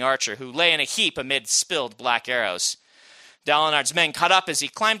groaning archer, who lay in a heap amid spilled black arrows. Dalinar's men caught up as he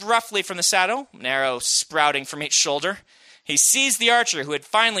climbed roughly from the saddle, an arrow sprouting from each shoulder. He seized the archer, who had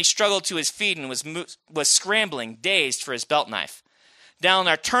finally struggled to his feet and was scrambling, dazed, for his belt knife.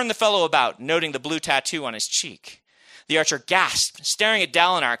 Dalinar turned the fellow about, noting the blue tattoo on his cheek. The archer gasped, staring at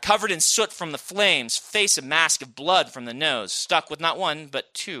Dalinar, covered in soot from the flames, face a mask of blood from the nose, stuck with not one,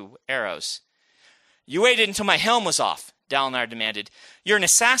 but 2 arrows. "You waited until my helm was off," Dalinar demanded. "You're an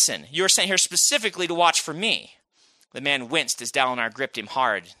assassin. You were sent here specifically to watch for me." The man winced as Dalinar gripped him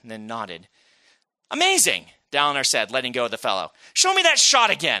hard, and then nodded. "Amazing," Dalinar said, letting go of the fellow. "Show me that shot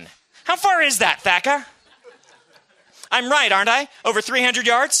again. How far is that, Thaka?" "I'm right, aren't I? Over 300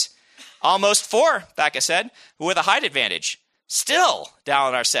 yards?" "Almost 4, Thaka said, with a height advantage." "Still,"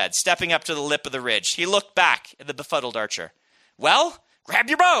 Dalinar said, stepping up to the lip of the ridge. He looked back at the befuddled archer. "Well, grab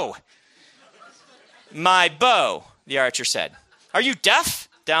your bow." "My bow," the archer said. "Are you deaf?"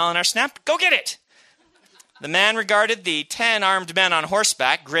 Dalinar snapped. "Go get it." The man regarded the 10 armed men on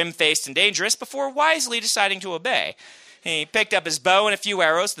horseback, grim-faced and dangerous, before wisely deciding to obey. He picked up his bow and a few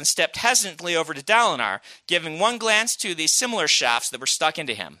arrows, then stepped hesitantly over to Dalinar, giving one glance to the similar shafts that were stuck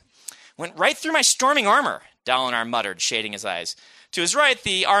into him. "Went right through my storming armor," Dalinar muttered, shading his eyes. To his right,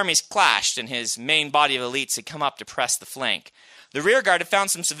 the armies clashed, and his main body of elites had come up to press the flank. The rear guard had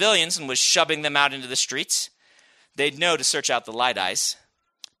found some civilians and was shoving them out into the streets. They'd know to search out the light eyes.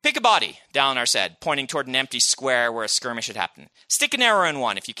 "Pick a body," Dalinar said, pointing toward an empty square where a skirmish had happened. "Stick an arrow in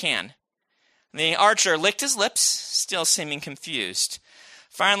one, if you can." The archer licked his lips, still seeming confused.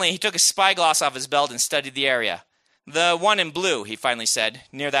 Finally, he took a spyglass off his belt and studied the area. "The one in blue," he finally said,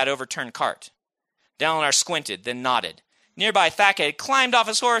 "near that overturned cart." Dalinar squinted, then nodded. Nearby, Thaka had climbed off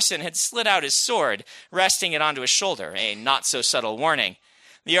his horse and had slid out his sword, resting it onto his shoulder, a not-so-subtle warning.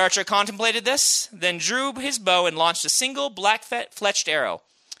 The archer contemplated this, then drew his bow and launched a single black-fletched arrow.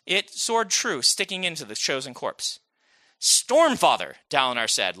 It soared true, sticking into the chosen corpse. "Stormfather," Dalinar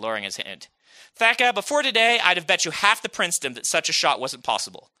said, lowering his hand. "Thaka, before today, I'd have bet you half the princedom that such a shot wasn't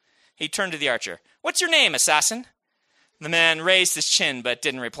possible." He turned to the archer. "What's your name, assassin?" The man raised his chin, but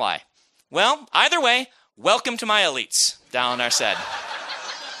didn't reply. "Well, either way, welcome to my elites," Dalinar said.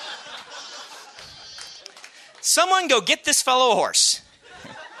 "Someone go get this fellow a horse."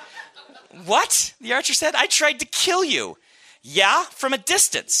 "What?" the archer said. "I tried to kill you." "Yeah, from a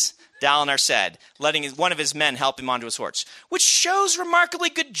distance," Dalinar said, letting one of his men help him onto his horse, "which shows remarkably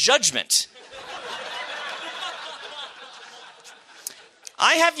good judgment."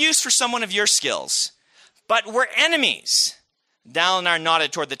 "I have use for someone of your skills, but we're enemies." Dalinar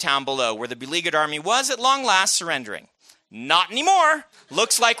nodded toward the town below, where the beleaguered army was at long last surrendering. "Not anymore.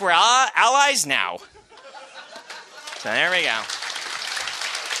 Looks like we're allies now." So there we go.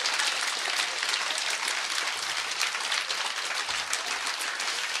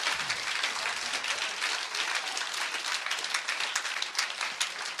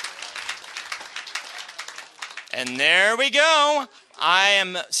 And there we go. I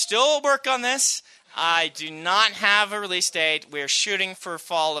am still at work on this. I do not have a release date. We're shooting for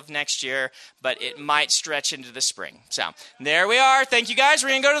fall of next year, but it might stretch into the spring. So there we are. Thank you, guys. We're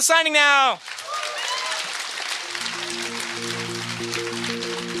going to go to the signing now.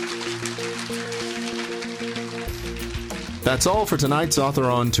 That's all for tonight's Author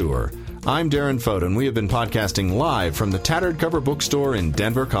on Tour. I'm Darren Fote, and we have been podcasting live from the Tattered Cover Bookstore in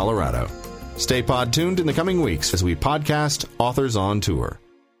Denver, Colorado. Stay pod tuned in the coming weeks as we podcast Authors on Tour.